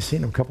 we've only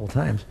seen him a couple of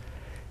times.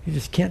 You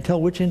just can't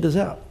tell which end is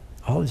up.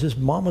 Oh, it's just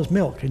mama's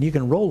milk, and you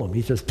can roll them.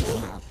 He just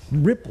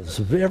ripples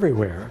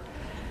everywhere.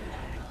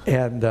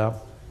 And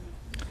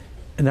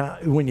now,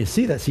 when you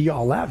see that, see, you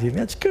all laugh. You think,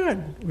 that's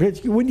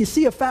good. When you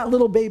see a fat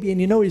little baby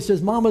and you know he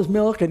says mama's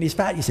milk and he's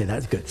fat, you say,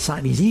 that's good.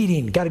 Sign, he's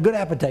eating, got a good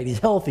appetite, he's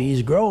healthy,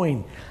 he's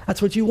growing.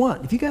 That's what you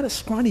want. If you got a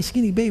scrawny,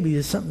 skinny baby,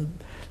 there's something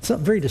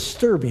very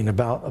disturbing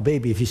about a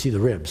baby if you see the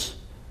ribs,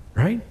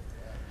 right?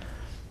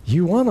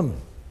 You want them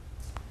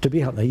to be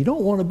healthy. Now, you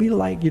don't want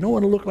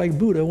to look like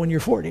Buddha when you're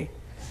 40.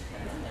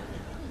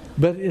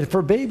 But for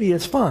a baby,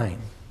 it's fine.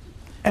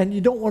 And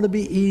you don't want to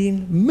be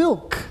eating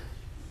milk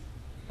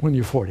when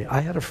you're 40.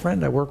 I had a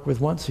friend I worked with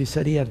once. He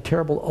said he had a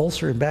terrible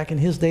ulcer, and back in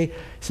his day, he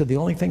said the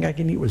only thing I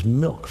can eat was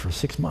milk for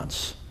 6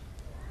 months.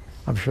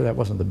 I'm sure that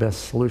wasn't the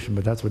best solution,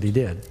 but that's what he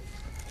did.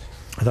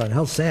 I thought,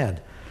 how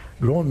sad.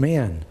 Grown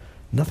man,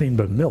 nothing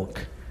but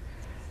milk.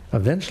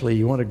 Eventually,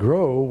 you want to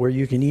grow where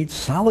you can eat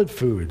solid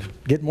food,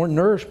 get more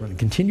nourishment,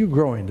 continue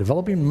growing,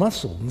 developing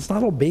muscle. It's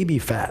not all baby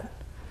fat.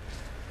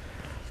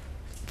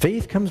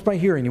 Faith comes by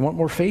hearing. You want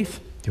more faith?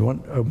 You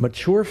want a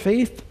mature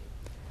faith?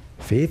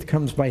 Faith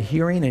comes by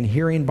hearing, and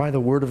hearing by the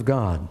Word of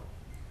God.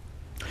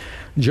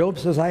 Job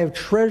says, I have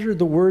treasured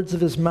the words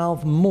of his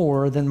mouth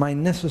more than my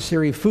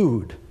necessary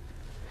food.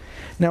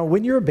 Now,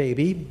 when you're a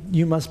baby,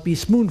 you must be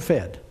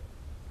spoon-fed.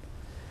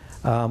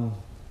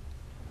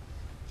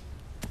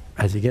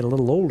 As you get a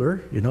little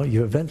older, you know,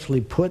 you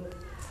eventually put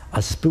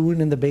a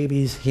spoon in the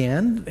baby's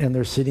hand, and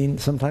they're sitting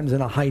sometimes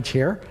in a high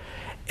chair,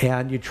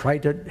 and you try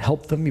to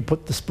help them. You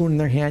put the spoon in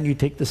their hand, you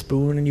take the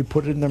spoon and you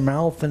put it in their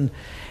mouth, and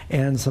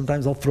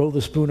sometimes they'll throw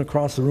the spoon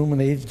across the room and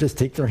they just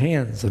take their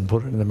hands and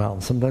put it in their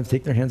mouth. Sometimes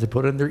take their hands and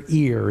put it in their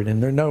ear and in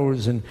their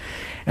nose, and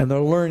they're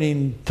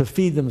learning to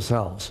feed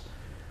themselves.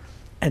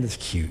 And it's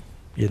cute,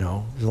 you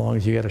know, as long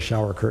as you got a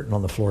shower curtain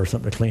on the floor or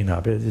something to clean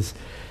up.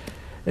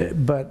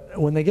 But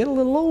when they get a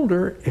little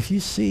older, if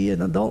you see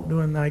an adult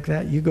doing like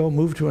that, you go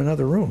move to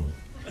another room,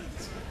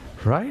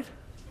 right?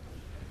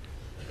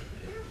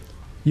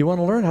 You want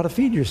to learn how to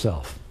feed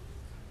yourself.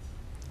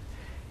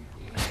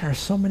 There are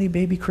so many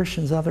baby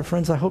Christians out there,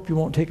 friends. I hope you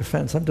won't take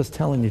offense. I'm just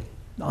telling you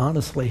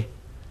honestly.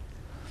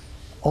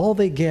 All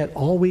they get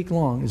all week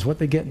long is what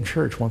they get in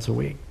church once a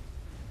week.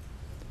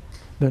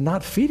 They're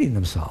not feeding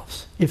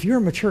themselves. If you're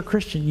a mature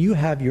Christian, you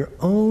have your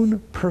own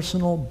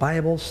personal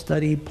Bible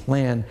study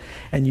plan,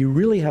 and you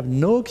really have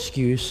no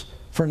excuse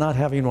for not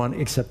having one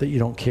except that you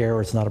don't care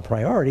or it's not a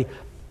priority,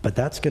 but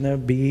that's going to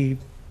be,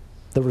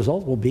 the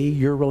result will be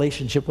your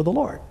relationship with the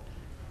Lord.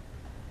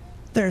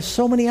 There's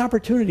so many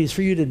opportunities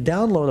for you to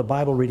download a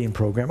Bible reading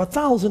program,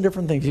 1,000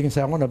 different things. You can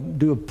say, I want to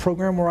do a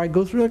program where I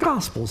go through the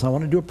Gospels. I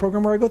want to do a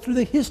program where I go through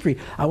the history.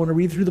 I want to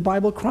read through the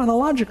Bible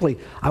chronologically.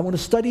 I want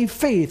to study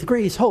faith,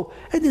 grace, hope.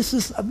 And this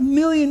is a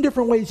million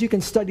different ways you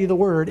can study the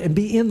Word and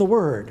be in the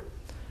Word.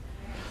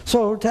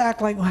 So to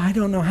act like, well, I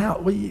don't know how.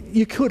 Well,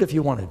 you could if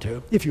you wanted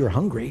to. If you were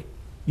hungry,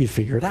 you'd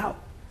figure it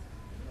out.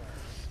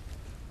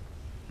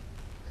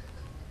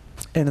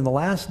 And in the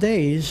last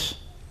days,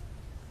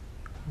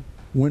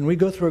 when we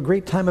go through a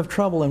great time of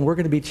trouble and we're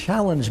going to be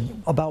challenged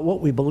about what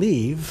we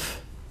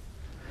believe,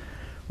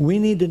 we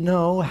need to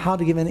know how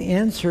to give an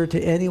answer to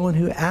anyone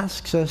who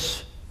asks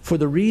us for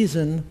the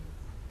reason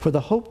for the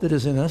hope that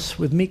is in us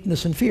with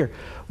meekness and fear.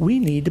 We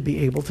need to be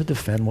able to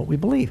defend what we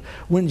believe.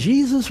 When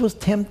Jesus was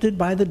tempted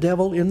by the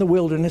devil in the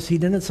wilderness, he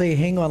didn't say,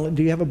 hang on,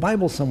 do you have a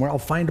Bible somewhere? I'll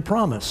find a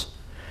promise.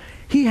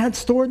 He had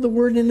stored the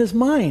word in his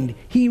mind.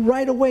 He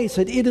right away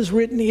said, it is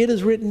written, it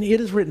is written,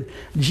 it is written.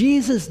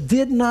 Jesus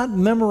did not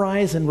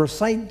memorize and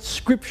recite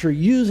Scripture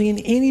using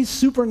any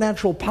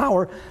supernatural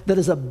power that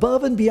is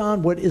above and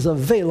beyond what is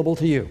available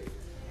to you.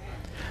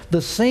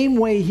 The same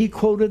way he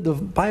quoted the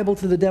Bible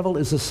to the devil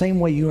is the same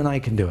way you and I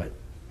can do it.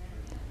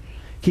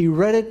 He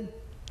read it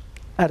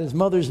at his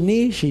mother's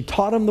knee. She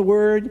taught him the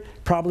word,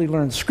 probably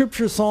learned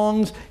scripture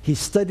songs. He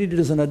studied it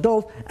as an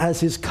adult. As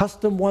his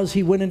custom was,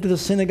 he went into the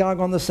synagogue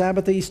on the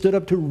Sabbath. He stood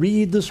up to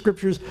read the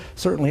scriptures,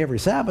 certainly every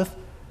Sabbath.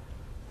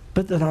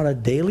 But then on a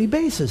daily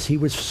basis, he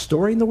was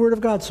storing the word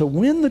of God. So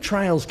when the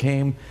trials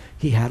came,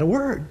 he had a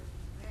word.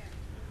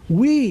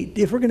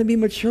 If we're going to be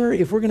mature,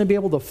 if we're going to be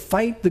able to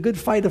fight the good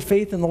fight of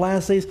faith in the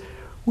last days,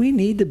 we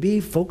need to be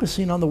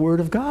focusing on the Word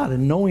of God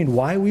and knowing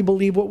why we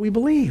believe what we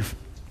believe.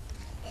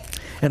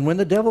 And when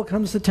the devil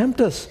comes to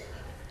tempt us,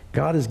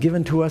 God has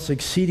given to us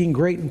exceeding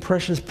great and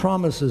precious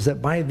promises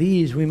that by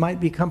these we might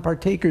become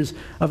partakers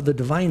of the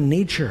divine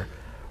nature.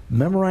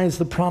 Memorize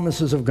the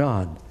promises of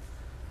God.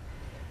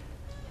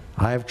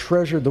 I have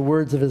treasured the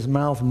words of his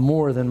mouth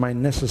more than my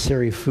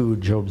necessary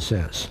food, Job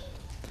says.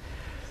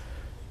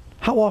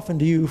 How often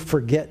do you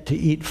forget to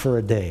eat for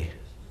a day?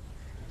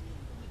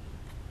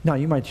 Now,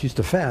 you might choose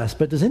to fast,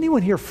 but does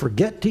anyone here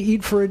forget to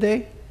eat for a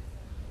day?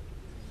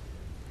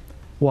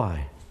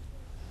 Why?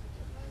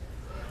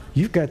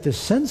 You've got this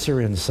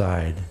sensor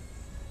inside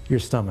your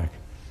stomach,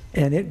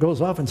 and it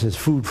goes off and says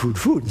food, food,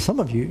 food. And some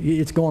of you,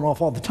 it's going off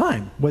all the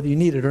time, whether you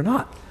need it or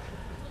not.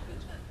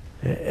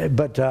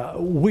 But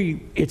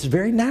it's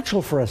very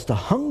natural for us to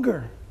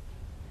hunger.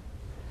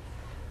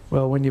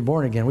 Well, when you're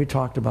born again, we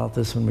talked about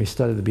this when we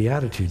studied the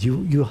Beatitudes.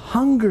 You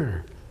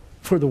hunger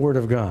for the Word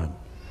of God.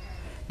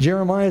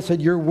 Jeremiah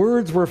said, your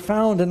words were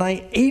found and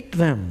I ate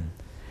them.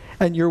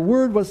 And your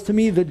word was to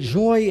me the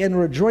joy and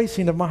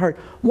rejoicing of my heart.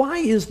 Why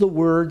is the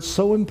word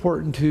so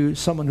important to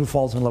someone who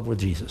falls in love with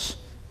Jesus?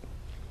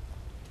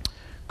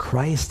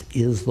 Christ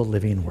is the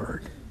living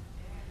word.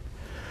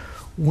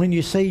 When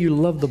you say you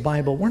love the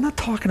Bible, we're not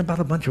talking about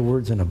a bunch of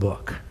words in a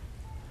book.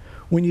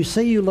 When you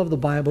say you love the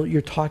Bible,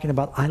 you're talking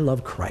about, I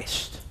love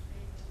Christ.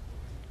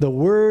 The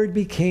Word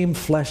became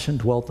flesh and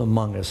dwelt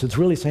among us. It's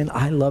really saying,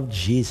 I love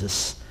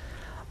Jesus.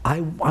 I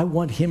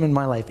want him in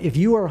my life. If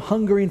you are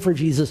hungering for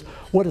Jesus,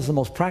 what is the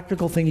most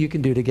practical thing you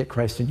can do to get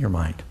Christ in your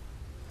mind?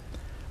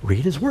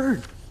 Read his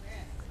word.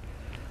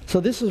 So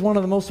this is one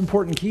of the most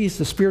important keys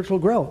to spiritual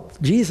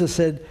growth. Jesus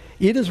said,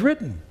 it is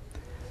written,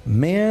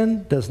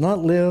 man does not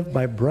live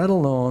by bread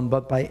alone,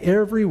 but by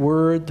every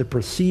word that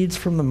proceeds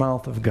from the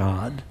mouth of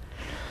God.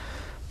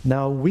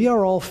 Now, we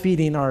are all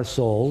feeding our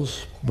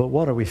souls, but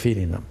what are we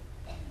feeding them?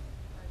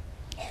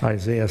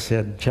 Isaiah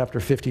said, chapter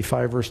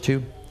 55, verse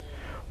 2,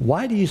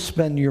 why do you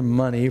spend your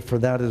money for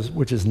that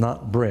which is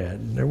not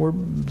bread? We're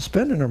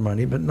spending our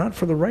money, but not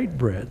for the right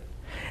bread.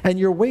 And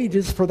your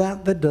wages for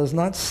that does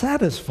not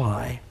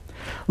satisfy.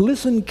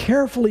 Listen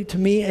carefully to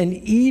me and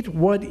eat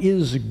what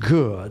is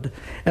good,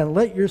 and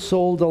let your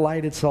soul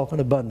delight itself in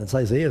abundance.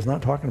 Isaiah is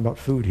not talking about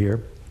food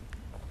here.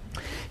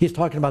 He's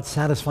talking about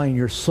satisfying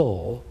your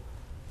soul.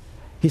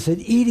 He said,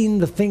 eating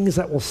the things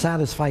that will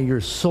satisfy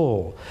your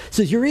soul. He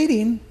says, you're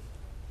eating,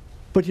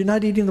 but you're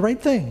not eating the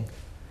right thing.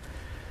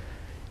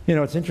 You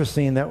know, it's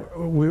interesting that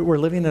we're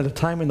living at a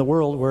time in the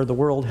world where the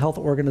World Health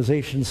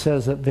Organization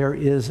says that there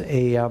is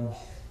an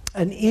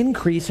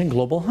increase in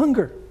global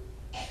hunger.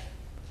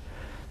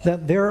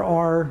 That there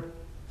are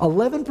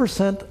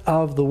 11%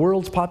 of the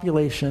world's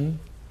population,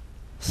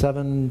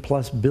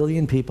 7+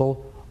 billion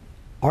people,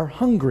 are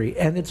hungry,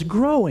 and it's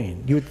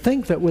growing. You would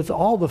think that with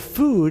all the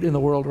food in the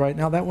world right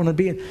now, that wouldn't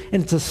be, and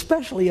it's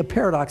especially a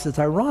paradox. It's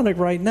ironic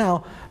right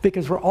now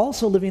because we're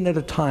also living at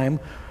a time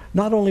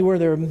not only where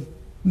there are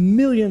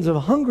millions of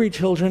hungry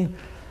children,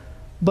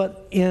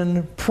 but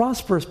in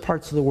prosperous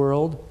parts of the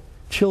world,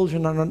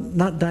 children are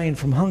not dying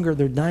from hunger,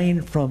 they're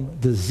dying from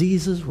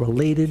diseases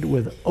related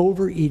with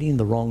overeating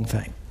the wrong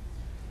thing.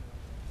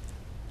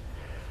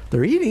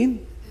 They're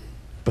eating,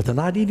 but they're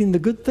not eating the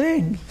good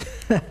thing.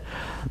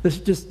 This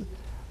is just,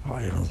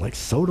 like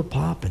soda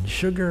pop and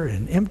sugar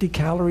and empty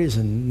calories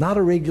and not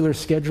a regular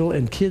schedule.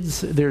 And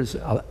kids, there's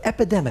an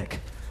epidemic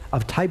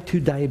of type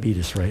 2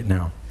 diabetes right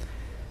now.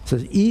 It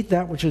says, eat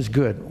that which is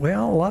good.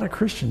 Well, a lot of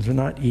Christians are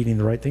not eating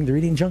the right thing. They're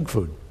eating junk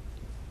food,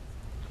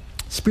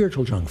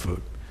 spiritual junk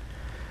food,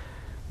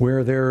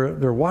 where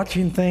they're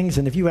watching things,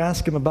 and if you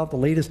ask them about the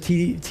latest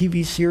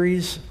TV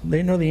series,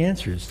 they know the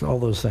answers to all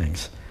those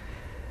things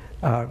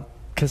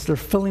because they're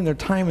filling their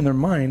time and their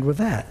mind with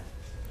that.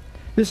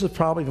 This is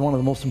probably one of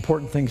the most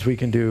important things we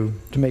can do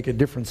to make a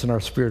difference in our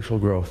spiritual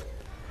growth.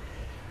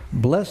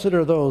 Blessed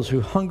are those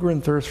who hunger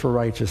and thirst for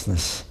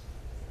righteousness.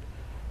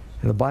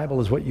 And the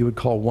Bible is what you would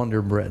call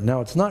wonder bread.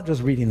 Now, it's not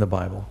just reading the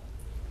Bible.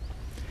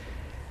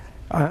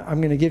 I'm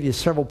going to give you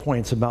several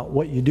points about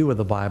what you do with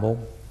the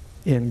Bible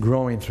in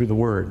growing through the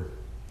Word.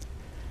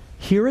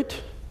 Hear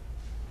it,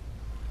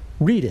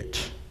 read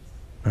it.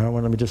 Now,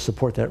 let me just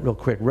support that real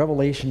quick.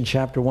 Revelation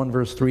chapter 1,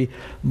 verse 3,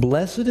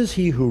 blessed is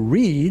he who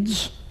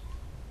reads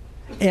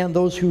and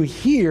those who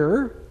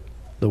hear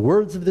the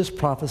words of this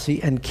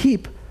prophecy and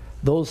keep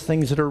those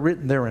things that are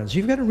written therein. So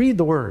you've got to read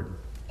the Word.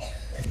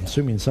 I'm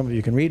assuming some of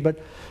you can read, but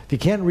if you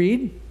can't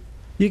read,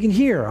 you can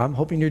hear. I'm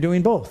hoping you're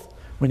doing both.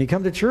 When you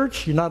come to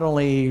church, you not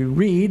only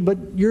read, but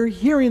you're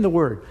hearing the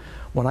Word.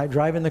 When I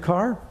drive in the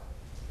car,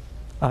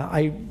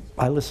 I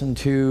listen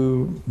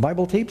to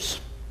Bible tapes.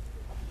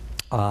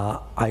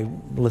 I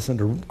listen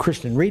to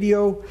Christian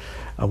radio.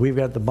 We've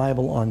got the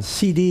Bible on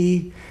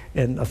CD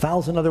and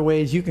 1,000 other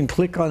ways. You can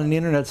click on an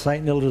internet site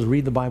and it'll just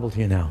read the Bible to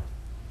you now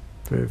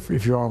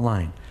if you're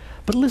online.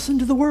 But listen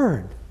to the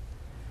Word.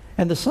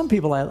 And to some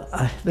people,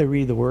 they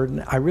read the Word,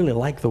 and I really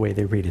like the way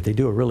they read it. They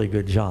do a really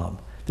good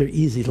job. They're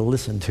easy to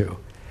listen to.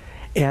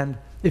 And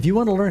If you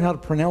want to learn how to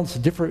pronounce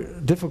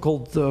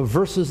difficult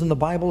verses in the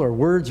Bible, or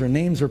words or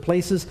names or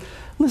places,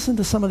 listen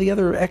to some of the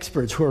other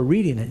experts who are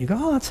reading it. You go,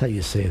 oh, that's how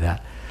you say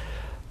that.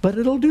 But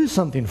it'll do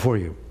something for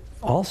you.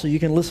 Also, you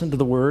can listen to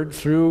the Word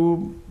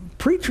through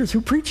preachers who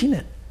are preaching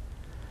it.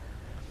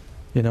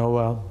 You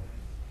know,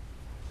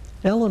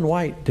 Ellen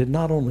White did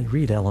not only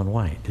read Ellen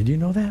White. Did you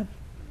know that?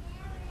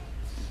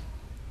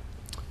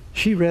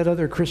 She read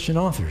other Christian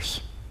authors.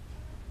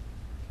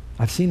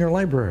 I've seen her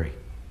library.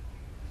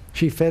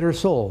 She fed her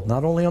soul,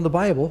 not only on the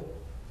Bible,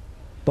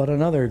 but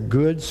on other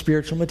good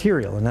spiritual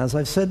material. And as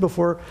I've said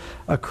before,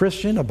 a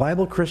Christian, a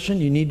Bible Christian,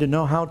 you need to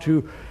know how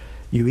to,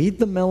 you eat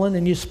the melon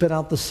and you spit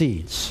out the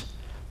seeds.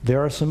 There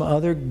are some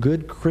other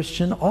good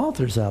Christian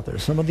authors out there,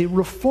 some of the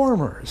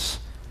reformers,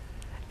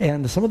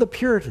 and some of the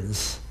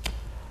Puritans.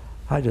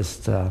 I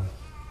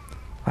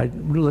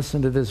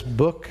listened to this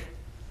book,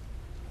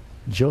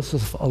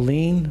 Joseph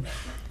Alleine.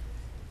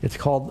 It's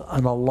called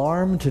An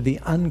Alarm to the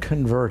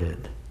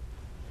Unconverted.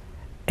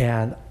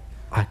 And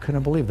I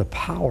couldn't believe the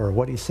power of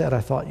what he said.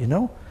 I thought, you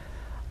know,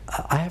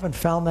 I haven't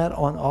found that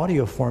on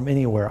audio form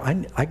anywhere.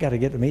 I got to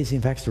get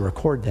Amazing Facts to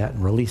record that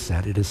and release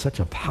that. It is such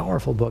a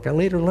powerful book. I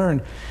later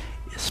learned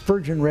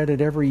Spurgeon read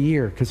it every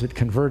year because it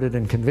converted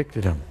and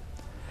convicted him.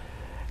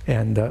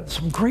 And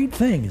some great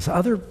things.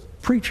 Other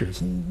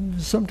preachers,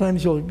 and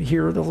sometimes you'll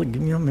hear they'll, you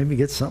know, maybe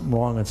get something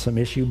wrong on some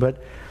issue,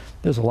 but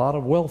there's a lot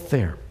of wealth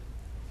there.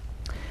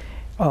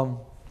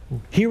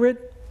 Hear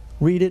it,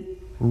 read it,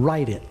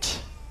 write it.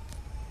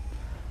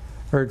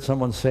 Heard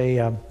someone say,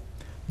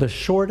 the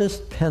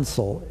shortest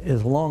pencil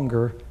is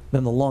longer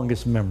than the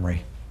longest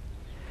memory.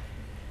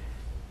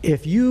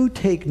 If you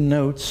take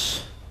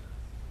notes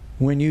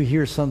when you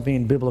hear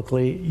something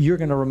biblically, you're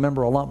going to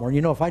remember a lot more.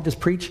 You know, if I just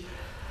preach,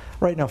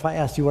 right now, if I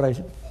asked you what I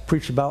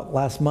preached about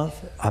last month,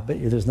 I bet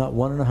you there's not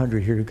 1 in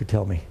 100 here who could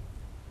tell me.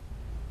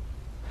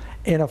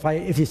 And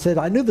if you said,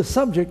 I knew the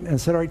subject, and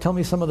said, all right, tell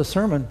me some of the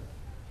sermon,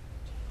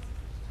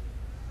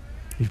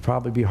 you'd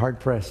probably be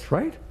hard-pressed,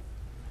 right?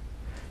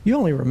 You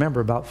only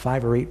remember about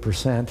 5 or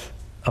 8%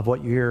 of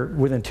what you hear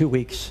within 2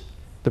 weeks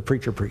the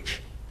preacher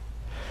preach.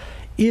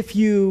 If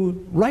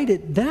you write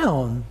it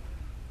down,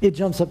 it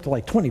jumps up to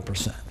like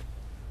 20%.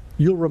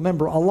 You'll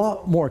remember a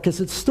lot more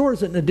because it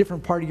stores it in a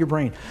different part of your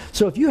brain.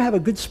 So if you have a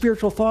good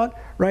spiritual thought,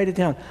 write it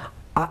down.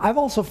 I've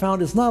also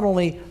found it's not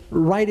only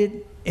write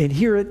it and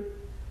hear it,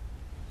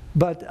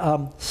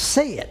 but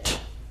say it.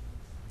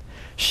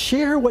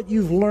 Share what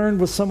you've learned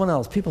with someone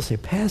else. People say,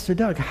 Pastor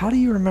Doug, how do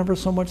you remember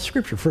so much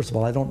Scripture? First of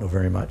all, I don't know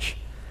very much.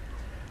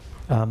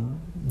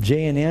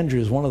 J. N.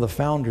 Andrews, one of the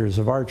founders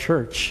of our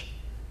church,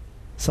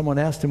 someone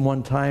asked him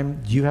one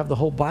time, do you have the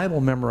whole Bible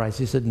memorized?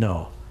 He said,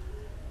 no.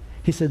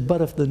 He said,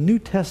 but if the New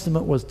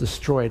Testament was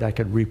destroyed, I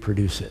could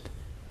reproduce it.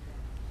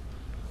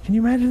 Can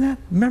you imagine that?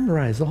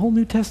 Memorize the whole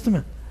New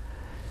Testament.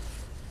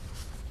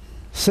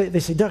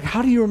 They say, Doug,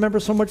 how do you remember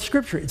so much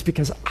Scripture? It's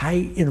because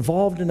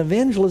involved in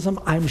evangelism,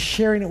 I'm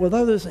sharing it with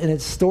others, and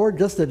it's stored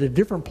just at a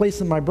different place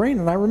in my brain,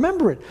 and I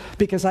remember it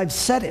because I've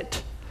said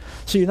it.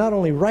 So you're not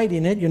only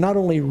writing it, you're not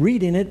only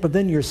reading it, but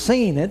then you're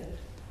saying it.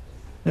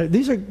 Now,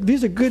 these are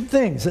good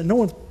things, and no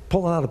one's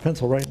pulling out a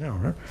pencil right now,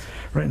 right?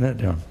 Writing that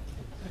down.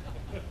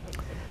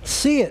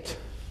 See it.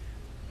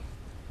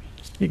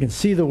 You can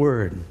see the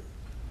Word.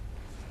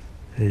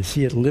 You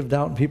see it lived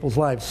out in people's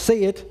lives.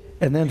 Say it,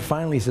 and then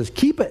finally he says,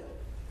 keep it.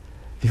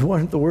 If you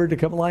want the Word to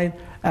come alive,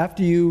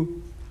 after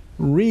you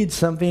read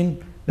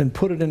something, then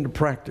put it into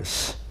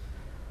practice.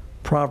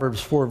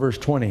 Proverbs 4, verse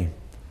 20.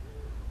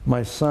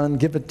 My son,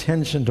 give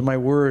attention to my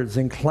words.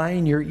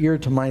 Incline your ear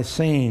to my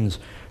sayings.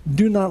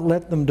 Do not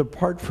let them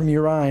depart from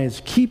your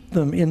eyes. Keep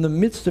them in the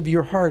midst of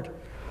your heart,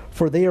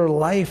 for they are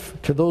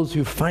life to those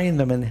who find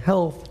them and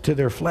health to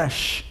their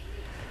flesh.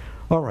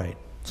 All right.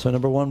 So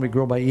number 1, we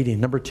grow by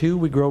eating. Number 2,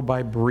 we grow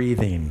by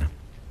breathing.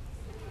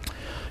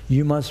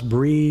 You must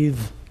breathe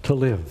to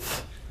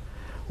live.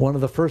 One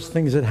of the first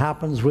things that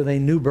happens with a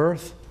new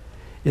birth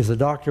is the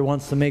doctor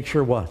wants to make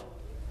sure what?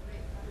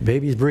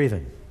 Baby's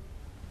breathing.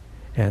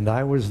 And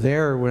I was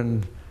there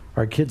when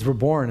our kids were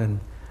born,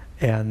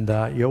 and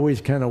you always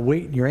kind of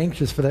wait and you're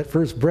anxious for that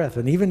first breath.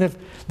 And even if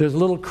there's a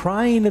little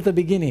crying at the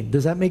beginning,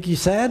 does that make you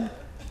sad?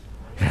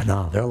 Yeah,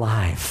 no, they're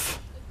alive.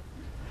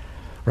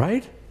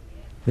 Right?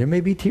 There may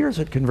be tears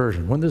at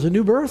conversion. When there's a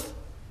new birth,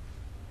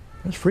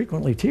 there's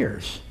frequently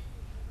tears.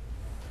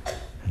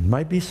 It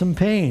might be some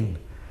pain,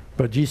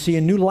 but you see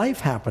a new life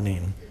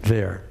happening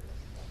there.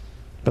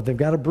 But they've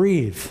got to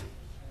breathe.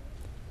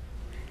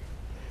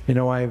 You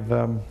know,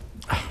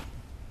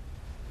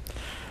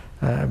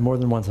 more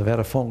than once I've had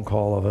a phone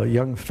call of a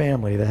young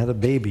family that had a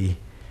baby,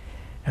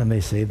 and they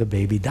say the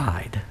baby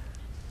died.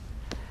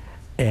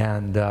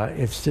 And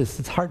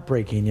it's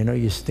heartbreaking. You know,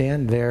 you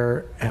stand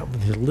there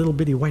with a little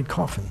bitty white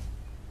coffin.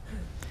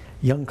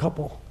 Young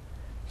couple,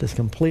 just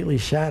completely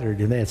shattered.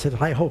 And they had such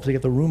high hopes. They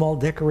got the room all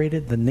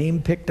decorated, the name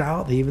picked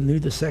out. They even knew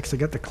the sex. They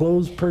got the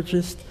clothes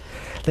purchased.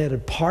 They had a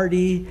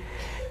party.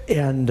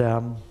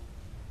 And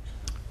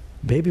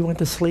baby went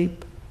to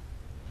sleep.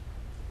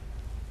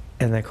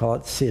 And they call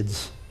it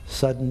SIDS,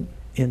 Sudden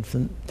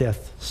Infant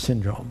Death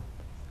Syndrome.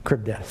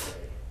 crib death,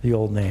 the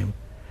old name.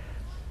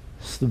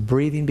 So the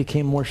breathing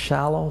became more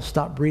shallow,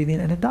 stopped breathing,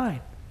 and it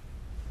died.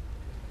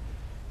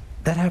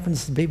 That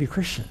happens to baby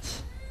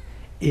Christians.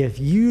 If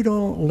you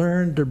don't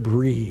learn to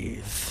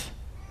breathe,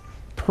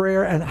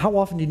 prayer, and how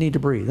often do you need to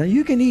breathe? Now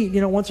you can eat,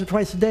 once or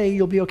twice a day,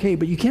 you'll be okay,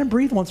 but you can't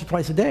breathe once or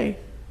twice a day.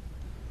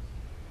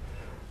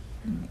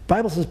 The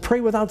Bible says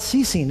pray without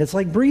ceasing. It's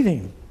like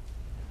breathing.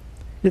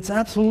 It's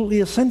absolutely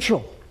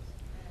essential.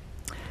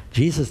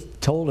 Jesus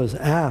told us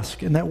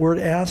ask, and that word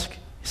ask,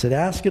 he said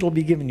ask, it'll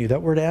be given you.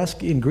 That word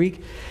ask in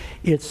Greek,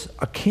 it's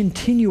a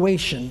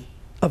continuation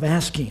of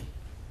asking.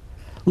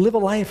 Live a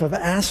life of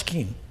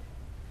asking.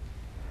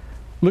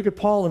 Look at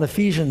Paul in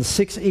Ephesians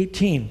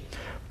 6:18.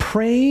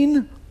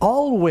 Praying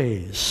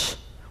always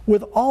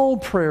with all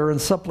prayer and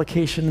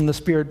supplication in the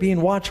Spirit,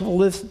 being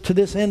watchful to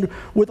this end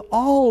with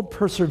all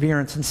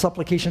perseverance and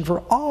supplication for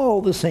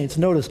all the saints.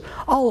 Notice,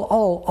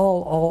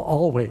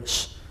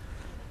 always.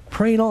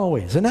 Praying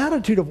always. An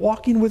attitude of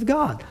walking with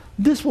God.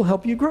 This will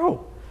help you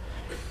grow.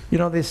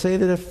 They say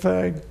that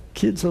if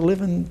kids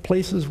live in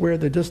places where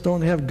they just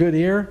don't have good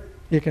air,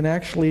 it can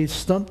actually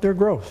stunt their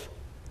growth.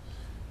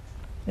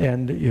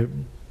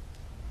 And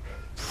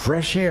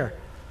fresh air.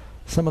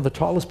 Some of the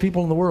tallest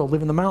people in the world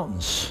live in the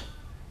mountains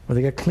where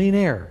they get clean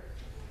air,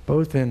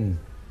 both in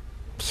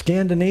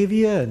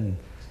Scandinavia and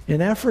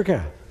in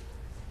Africa.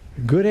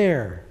 Good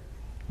air.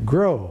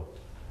 Grow.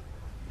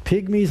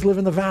 Pygmies live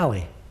in the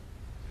valley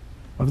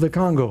of the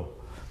Congo.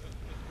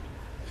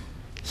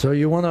 So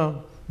you want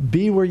to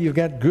be where you've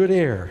got good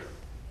air.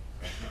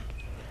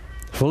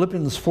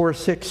 Philippians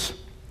 4:6.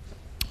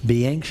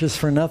 Be anxious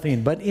for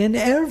nothing, but in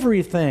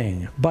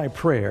everything by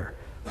prayer.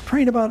 We're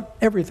praying about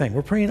everything.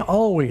 We're praying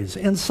always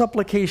in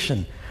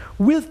supplication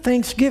with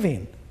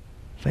thanksgiving.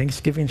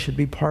 Thanksgiving should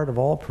be part of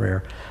all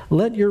prayer.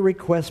 Let your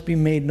requests be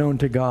made known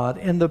to God,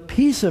 and the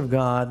peace of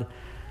God,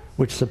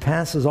 which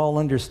surpasses all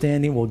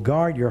understanding, will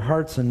guard your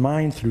hearts and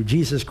minds through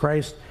Jesus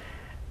Christ,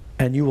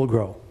 and you will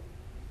grow.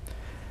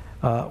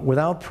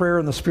 Without prayer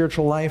in the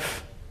spiritual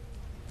life,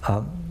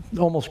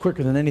 almost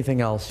quicker than anything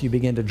else, you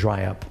begin to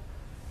dry up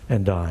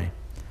and die.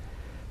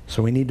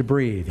 So we need to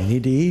breathe. You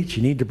need to eat.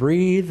 You need to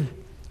breathe.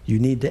 You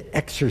need to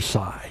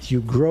exercise.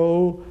 You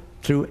grow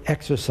through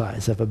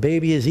exercise. If a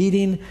baby is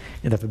eating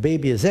and if a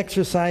baby is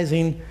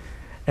exercising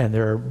and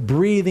they're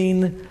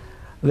breathing,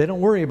 they don't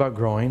worry about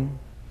growing.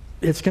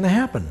 It's going to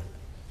happen.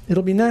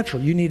 It'll be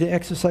natural. You need to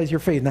exercise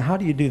your faith. Now, how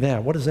do you do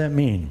that? What does that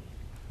mean?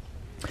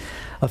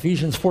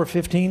 Ephesians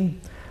 4:15,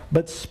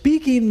 but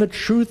speaking the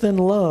truth in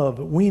love,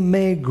 we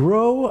may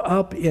grow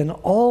up in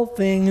all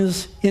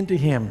things into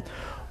Him.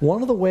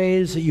 One of the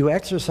ways that you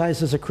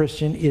exercise as a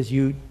Christian is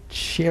you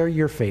share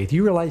your faith.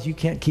 You realize you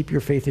can't keep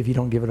your faith if you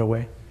don't give it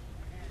away.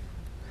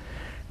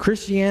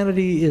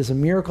 Christianity is a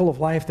miracle of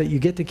life that you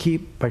get to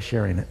keep by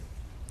sharing it.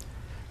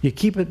 You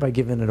keep it by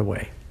giving it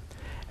away.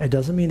 It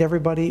doesn't mean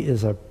everybody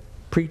is a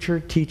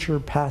preacher, teacher,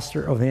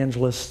 pastor,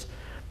 evangelist,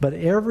 but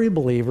every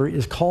believer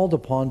is called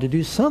upon to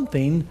do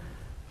something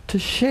to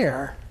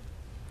share,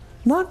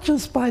 not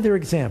just by their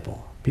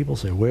example. People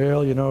say,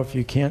 well, if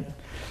you can't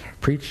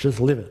preach,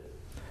 just live it.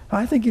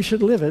 I think you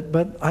should live it,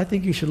 but I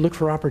think you should look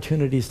for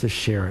opportunities to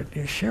share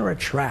it. Share a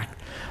tract.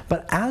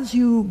 But as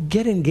you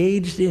get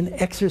engaged in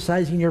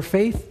exercising your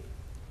faith,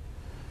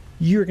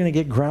 you're going to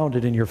get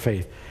grounded in your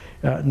faith.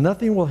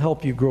 Nothing will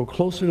help you grow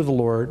closer to the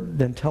Lord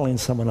than telling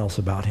someone else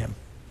about Him.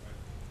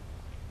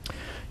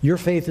 Your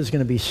faith is going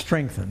to be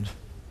strengthened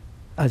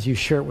as you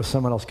share it with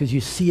someone else because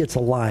you see it's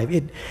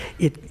alive.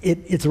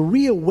 It's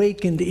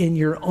reawakened in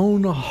your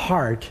own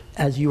heart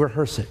as you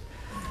rehearse it.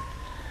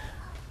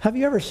 Have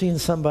you ever seen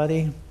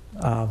somebody,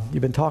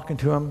 you've been talking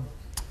to them,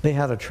 they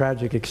had a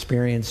tragic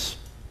experience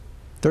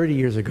 30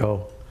 years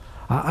ago.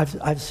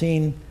 I've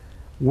seen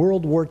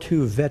World War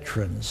II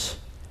veterans,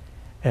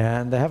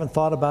 and they haven't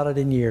thought about it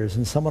in years,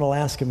 and someone will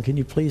ask them, can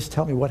you please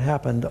tell me what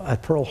happened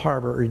at Pearl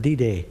Harbor or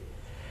D-Day?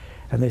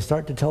 And they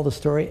start to tell the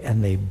story,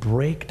 and they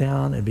break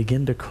down and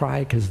begin to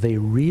cry because they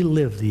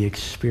relive the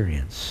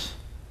experience.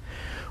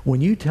 When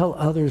you tell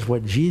others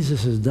what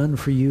Jesus has done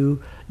for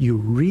you, you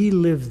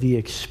relive the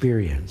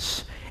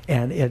experience,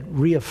 and it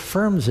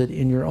reaffirms it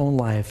in your own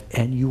life,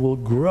 and you will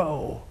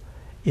grow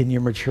in your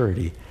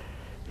maturity.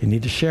 You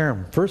need to share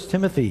them. 1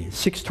 Timothy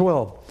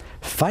 6:12,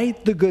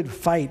 fight the good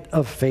fight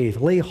of faith.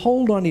 Lay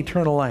hold on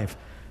eternal life,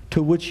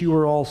 to which you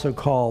were also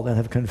called and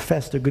have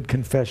confessed a good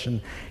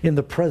confession in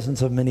the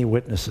presence of many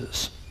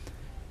witnesses.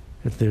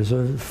 If there's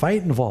a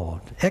fight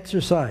involved,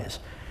 exercise.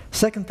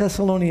 2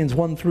 Thessalonians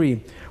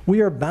 1:3,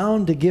 we are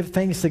bound to give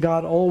thanks to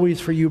God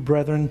always for you,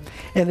 brethren,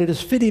 and it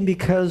is fitting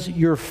because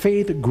your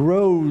faith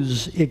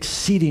grows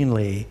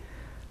exceedingly.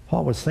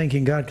 Paul was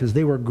thanking God because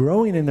they were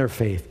growing in their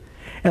faith.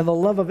 And the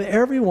love of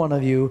every one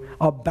of you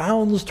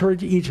abounds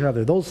towards each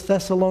other. Those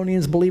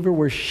Thessalonians believers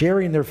were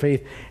sharing their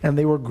faith, and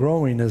they were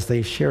growing as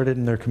they shared it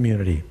in their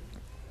community.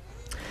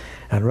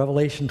 And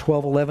Revelation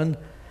 12:11,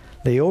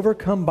 they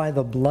overcome by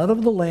the blood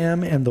of the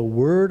Lamb and the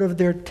word of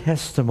their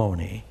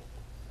testimony.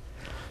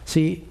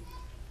 See,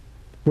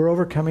 we're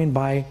overcoming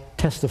by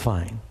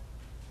testifying.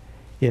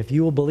 If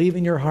you will believe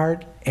in your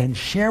heart and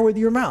share with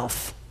your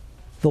mouth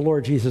the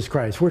Lord Jesus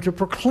Christ. We're to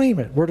proclaim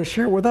it. We're to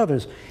share it with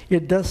others.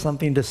 It does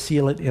something to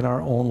seal it in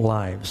our own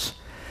lives.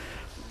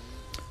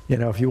 You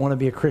know, if you want to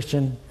be a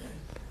Christian,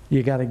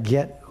 you got to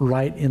get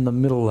right in the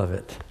middle of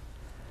it.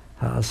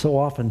 So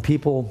often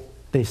people,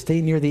 they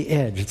stay near the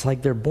edge. It's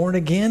like they're born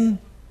again,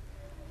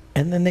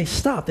 and then they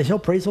stop. They say, oh,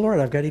 praise the Lord,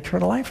 I've got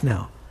eternal life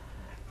now.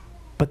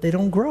 But they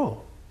don't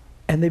grow,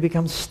 and they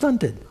become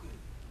stunted.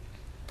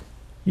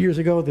 Years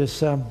ago,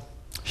 this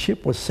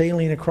ship was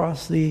sailing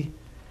across the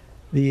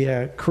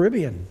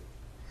Caribbean,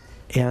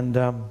 and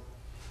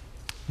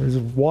the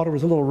water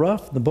was a little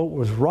rough, the boat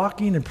was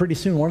rocking, and pretty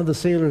soon one of the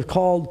sailors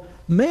called,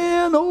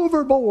 "Man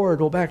overboard!"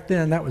 Well, back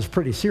then that was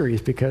pretty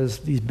serious because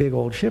these big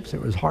old ships,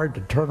 it was hard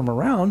to turn them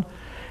around,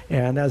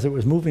 and as it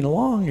was moving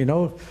along, you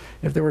know,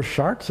 if there were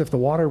sharks, if the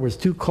water was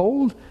too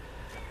cold,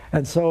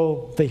 and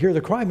so they hear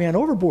the cry, "Man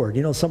overboard!"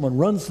 You know, someone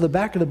runs to the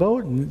back of the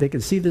boat, and they can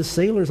see the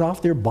sailors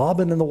off there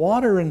bobbing in the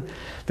water, and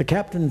the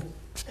captain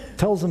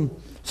tells them,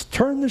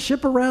 turn the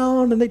ship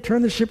around, and they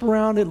turn the ship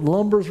around, it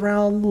lumbers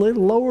around, they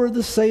lower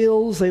the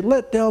sails, they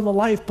let down the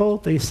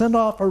lifeboat, they send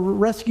off a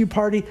rescue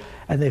party,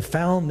 and they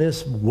found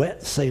this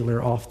wet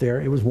sailor off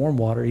there. It was warm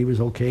water, he was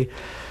okay.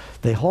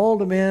 They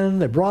hauled him in,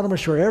 they brought him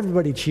ashore,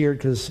 everybody cheered,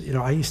 because, you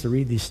know, I used to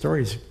read these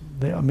stories.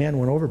 A man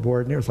went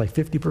overboard, and there was like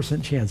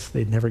 50% chance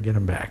they'd never get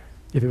him back,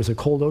 if it was a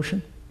cold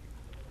ocean.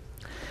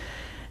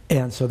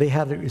 And so they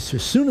had, as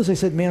soon as they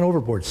said man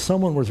overboard,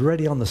 someone was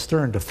ready on the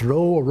stern to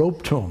throw a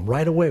rope to him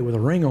right away with a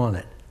ring on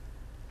it.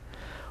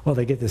 Well,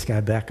 they get this guy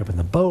back up in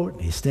the boat,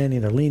 and he's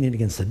standing there leaning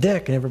against the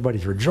deck, and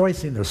everybody's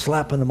rejoicing. They're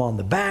slapping him on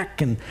the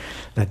back, and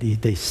that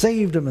they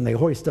saved him, and they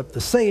hoist up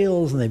the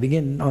sails, and they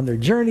begin on their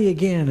journey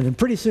again. And then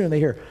pretty soon they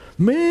hear,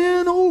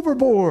 man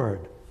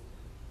overboard.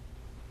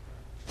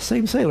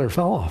 Same sailor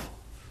fell off.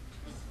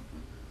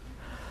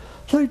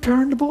 So they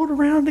turn the boat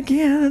around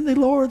again, and they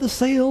lower the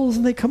sails,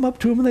 and they come up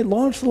to him, and they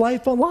launch the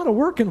lifeboat. A lot of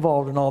work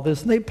involved in all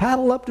this, and they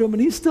paddle up to him,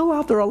 and he's still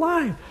out there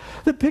alive.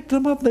 They picked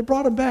him up, and they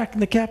brought him back,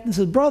 and the captain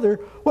says, brother,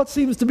 what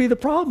seems to be the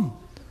problem?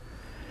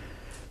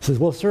 He says,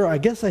 well, sir, I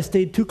guess I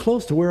stayed too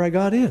close to where I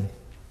got in.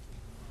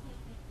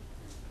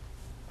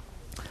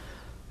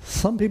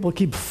 Some people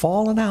keep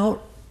falling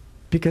out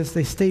because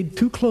they stayed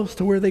too close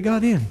to where they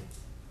got in.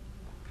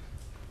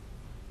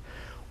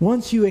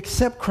 Once you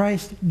accept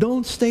Christ,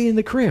 don't stay in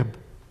the crib.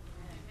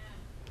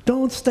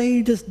 Don't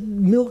stay just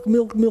milk,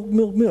 milk, milk,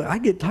 milk, milk. I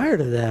get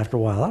tired of that after a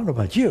while. I don't know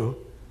about you.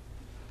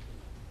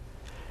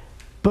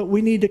 But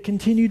we need to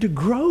continue to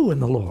grow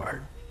in the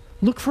Lord.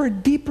 Look for a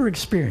deeper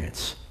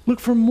experience. Look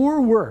for more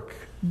work,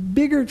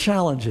 bigger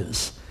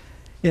challenges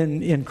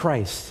in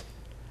Christ,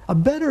 a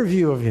better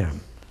view of Him,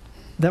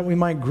 that we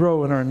might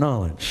grow in our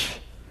knowledge.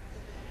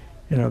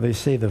 You know, they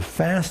say the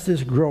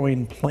fastest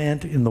growing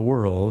plant in the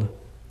world,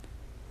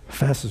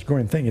 fastest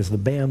growing thing is the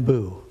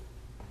bamboo.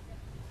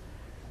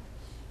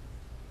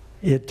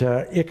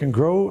 It can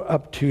grow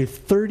up to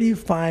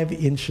 35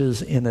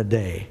 inches in a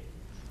day.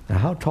 Now,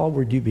 how tall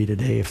would you be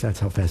today if that's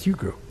how fast you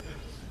grew?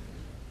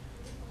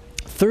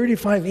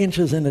 35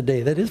 inches in a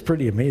day. That is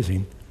pretty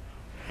amazing.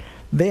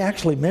 They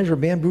actually measure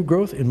bamboo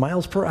growth in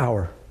miles per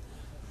hour.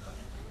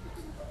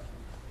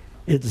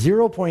 It's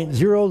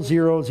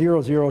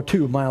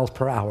 0.00002 miles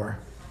per hour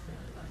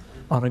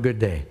on a good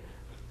day.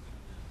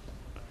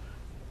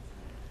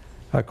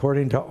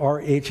 According to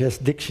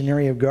RHS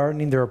Dictionary of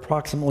Gardening, there are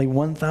approximately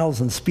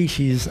 1,000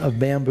 species of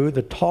bamboo.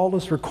 The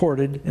tallest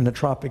recorded in the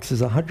tropics is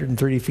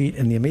 130 feet,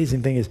 and the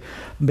amazing thing is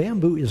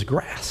bamboo is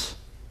grass.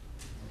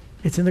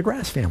 It's in the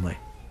grass family.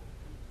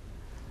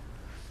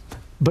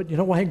 But you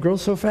know why it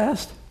grows so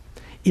fast?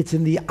 It's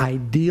in the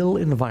ideal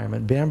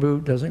environment.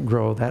 Bamboo doesn't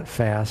grow that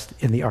fast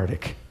in the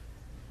Arctic.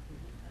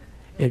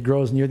 It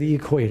grows near the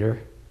equator,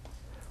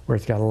 where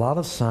it's got a lot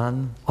of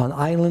sun, on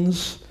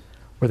islands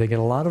where they get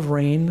a lot of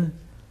rain.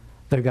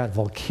 They've got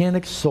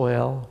volcanic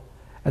soil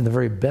and the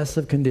very best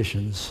of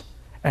conditions,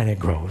 and it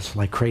grows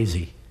like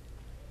crazy.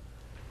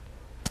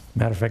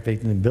 Matter of fact, they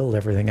can build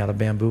everything out of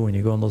bamboo when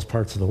you go in those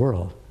parts of the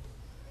world.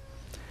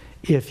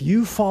 If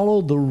you follow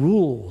the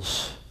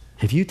rules,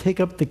 if you take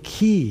up the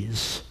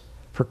keys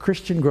for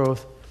Christian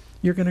growth,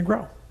 you're going to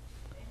grow.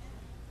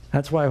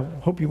 That's why I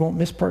hope you won't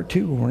miss part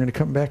 2. We're going to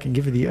come back and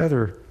give you the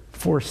other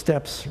 4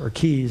 steps or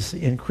keys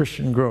in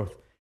Christian growth.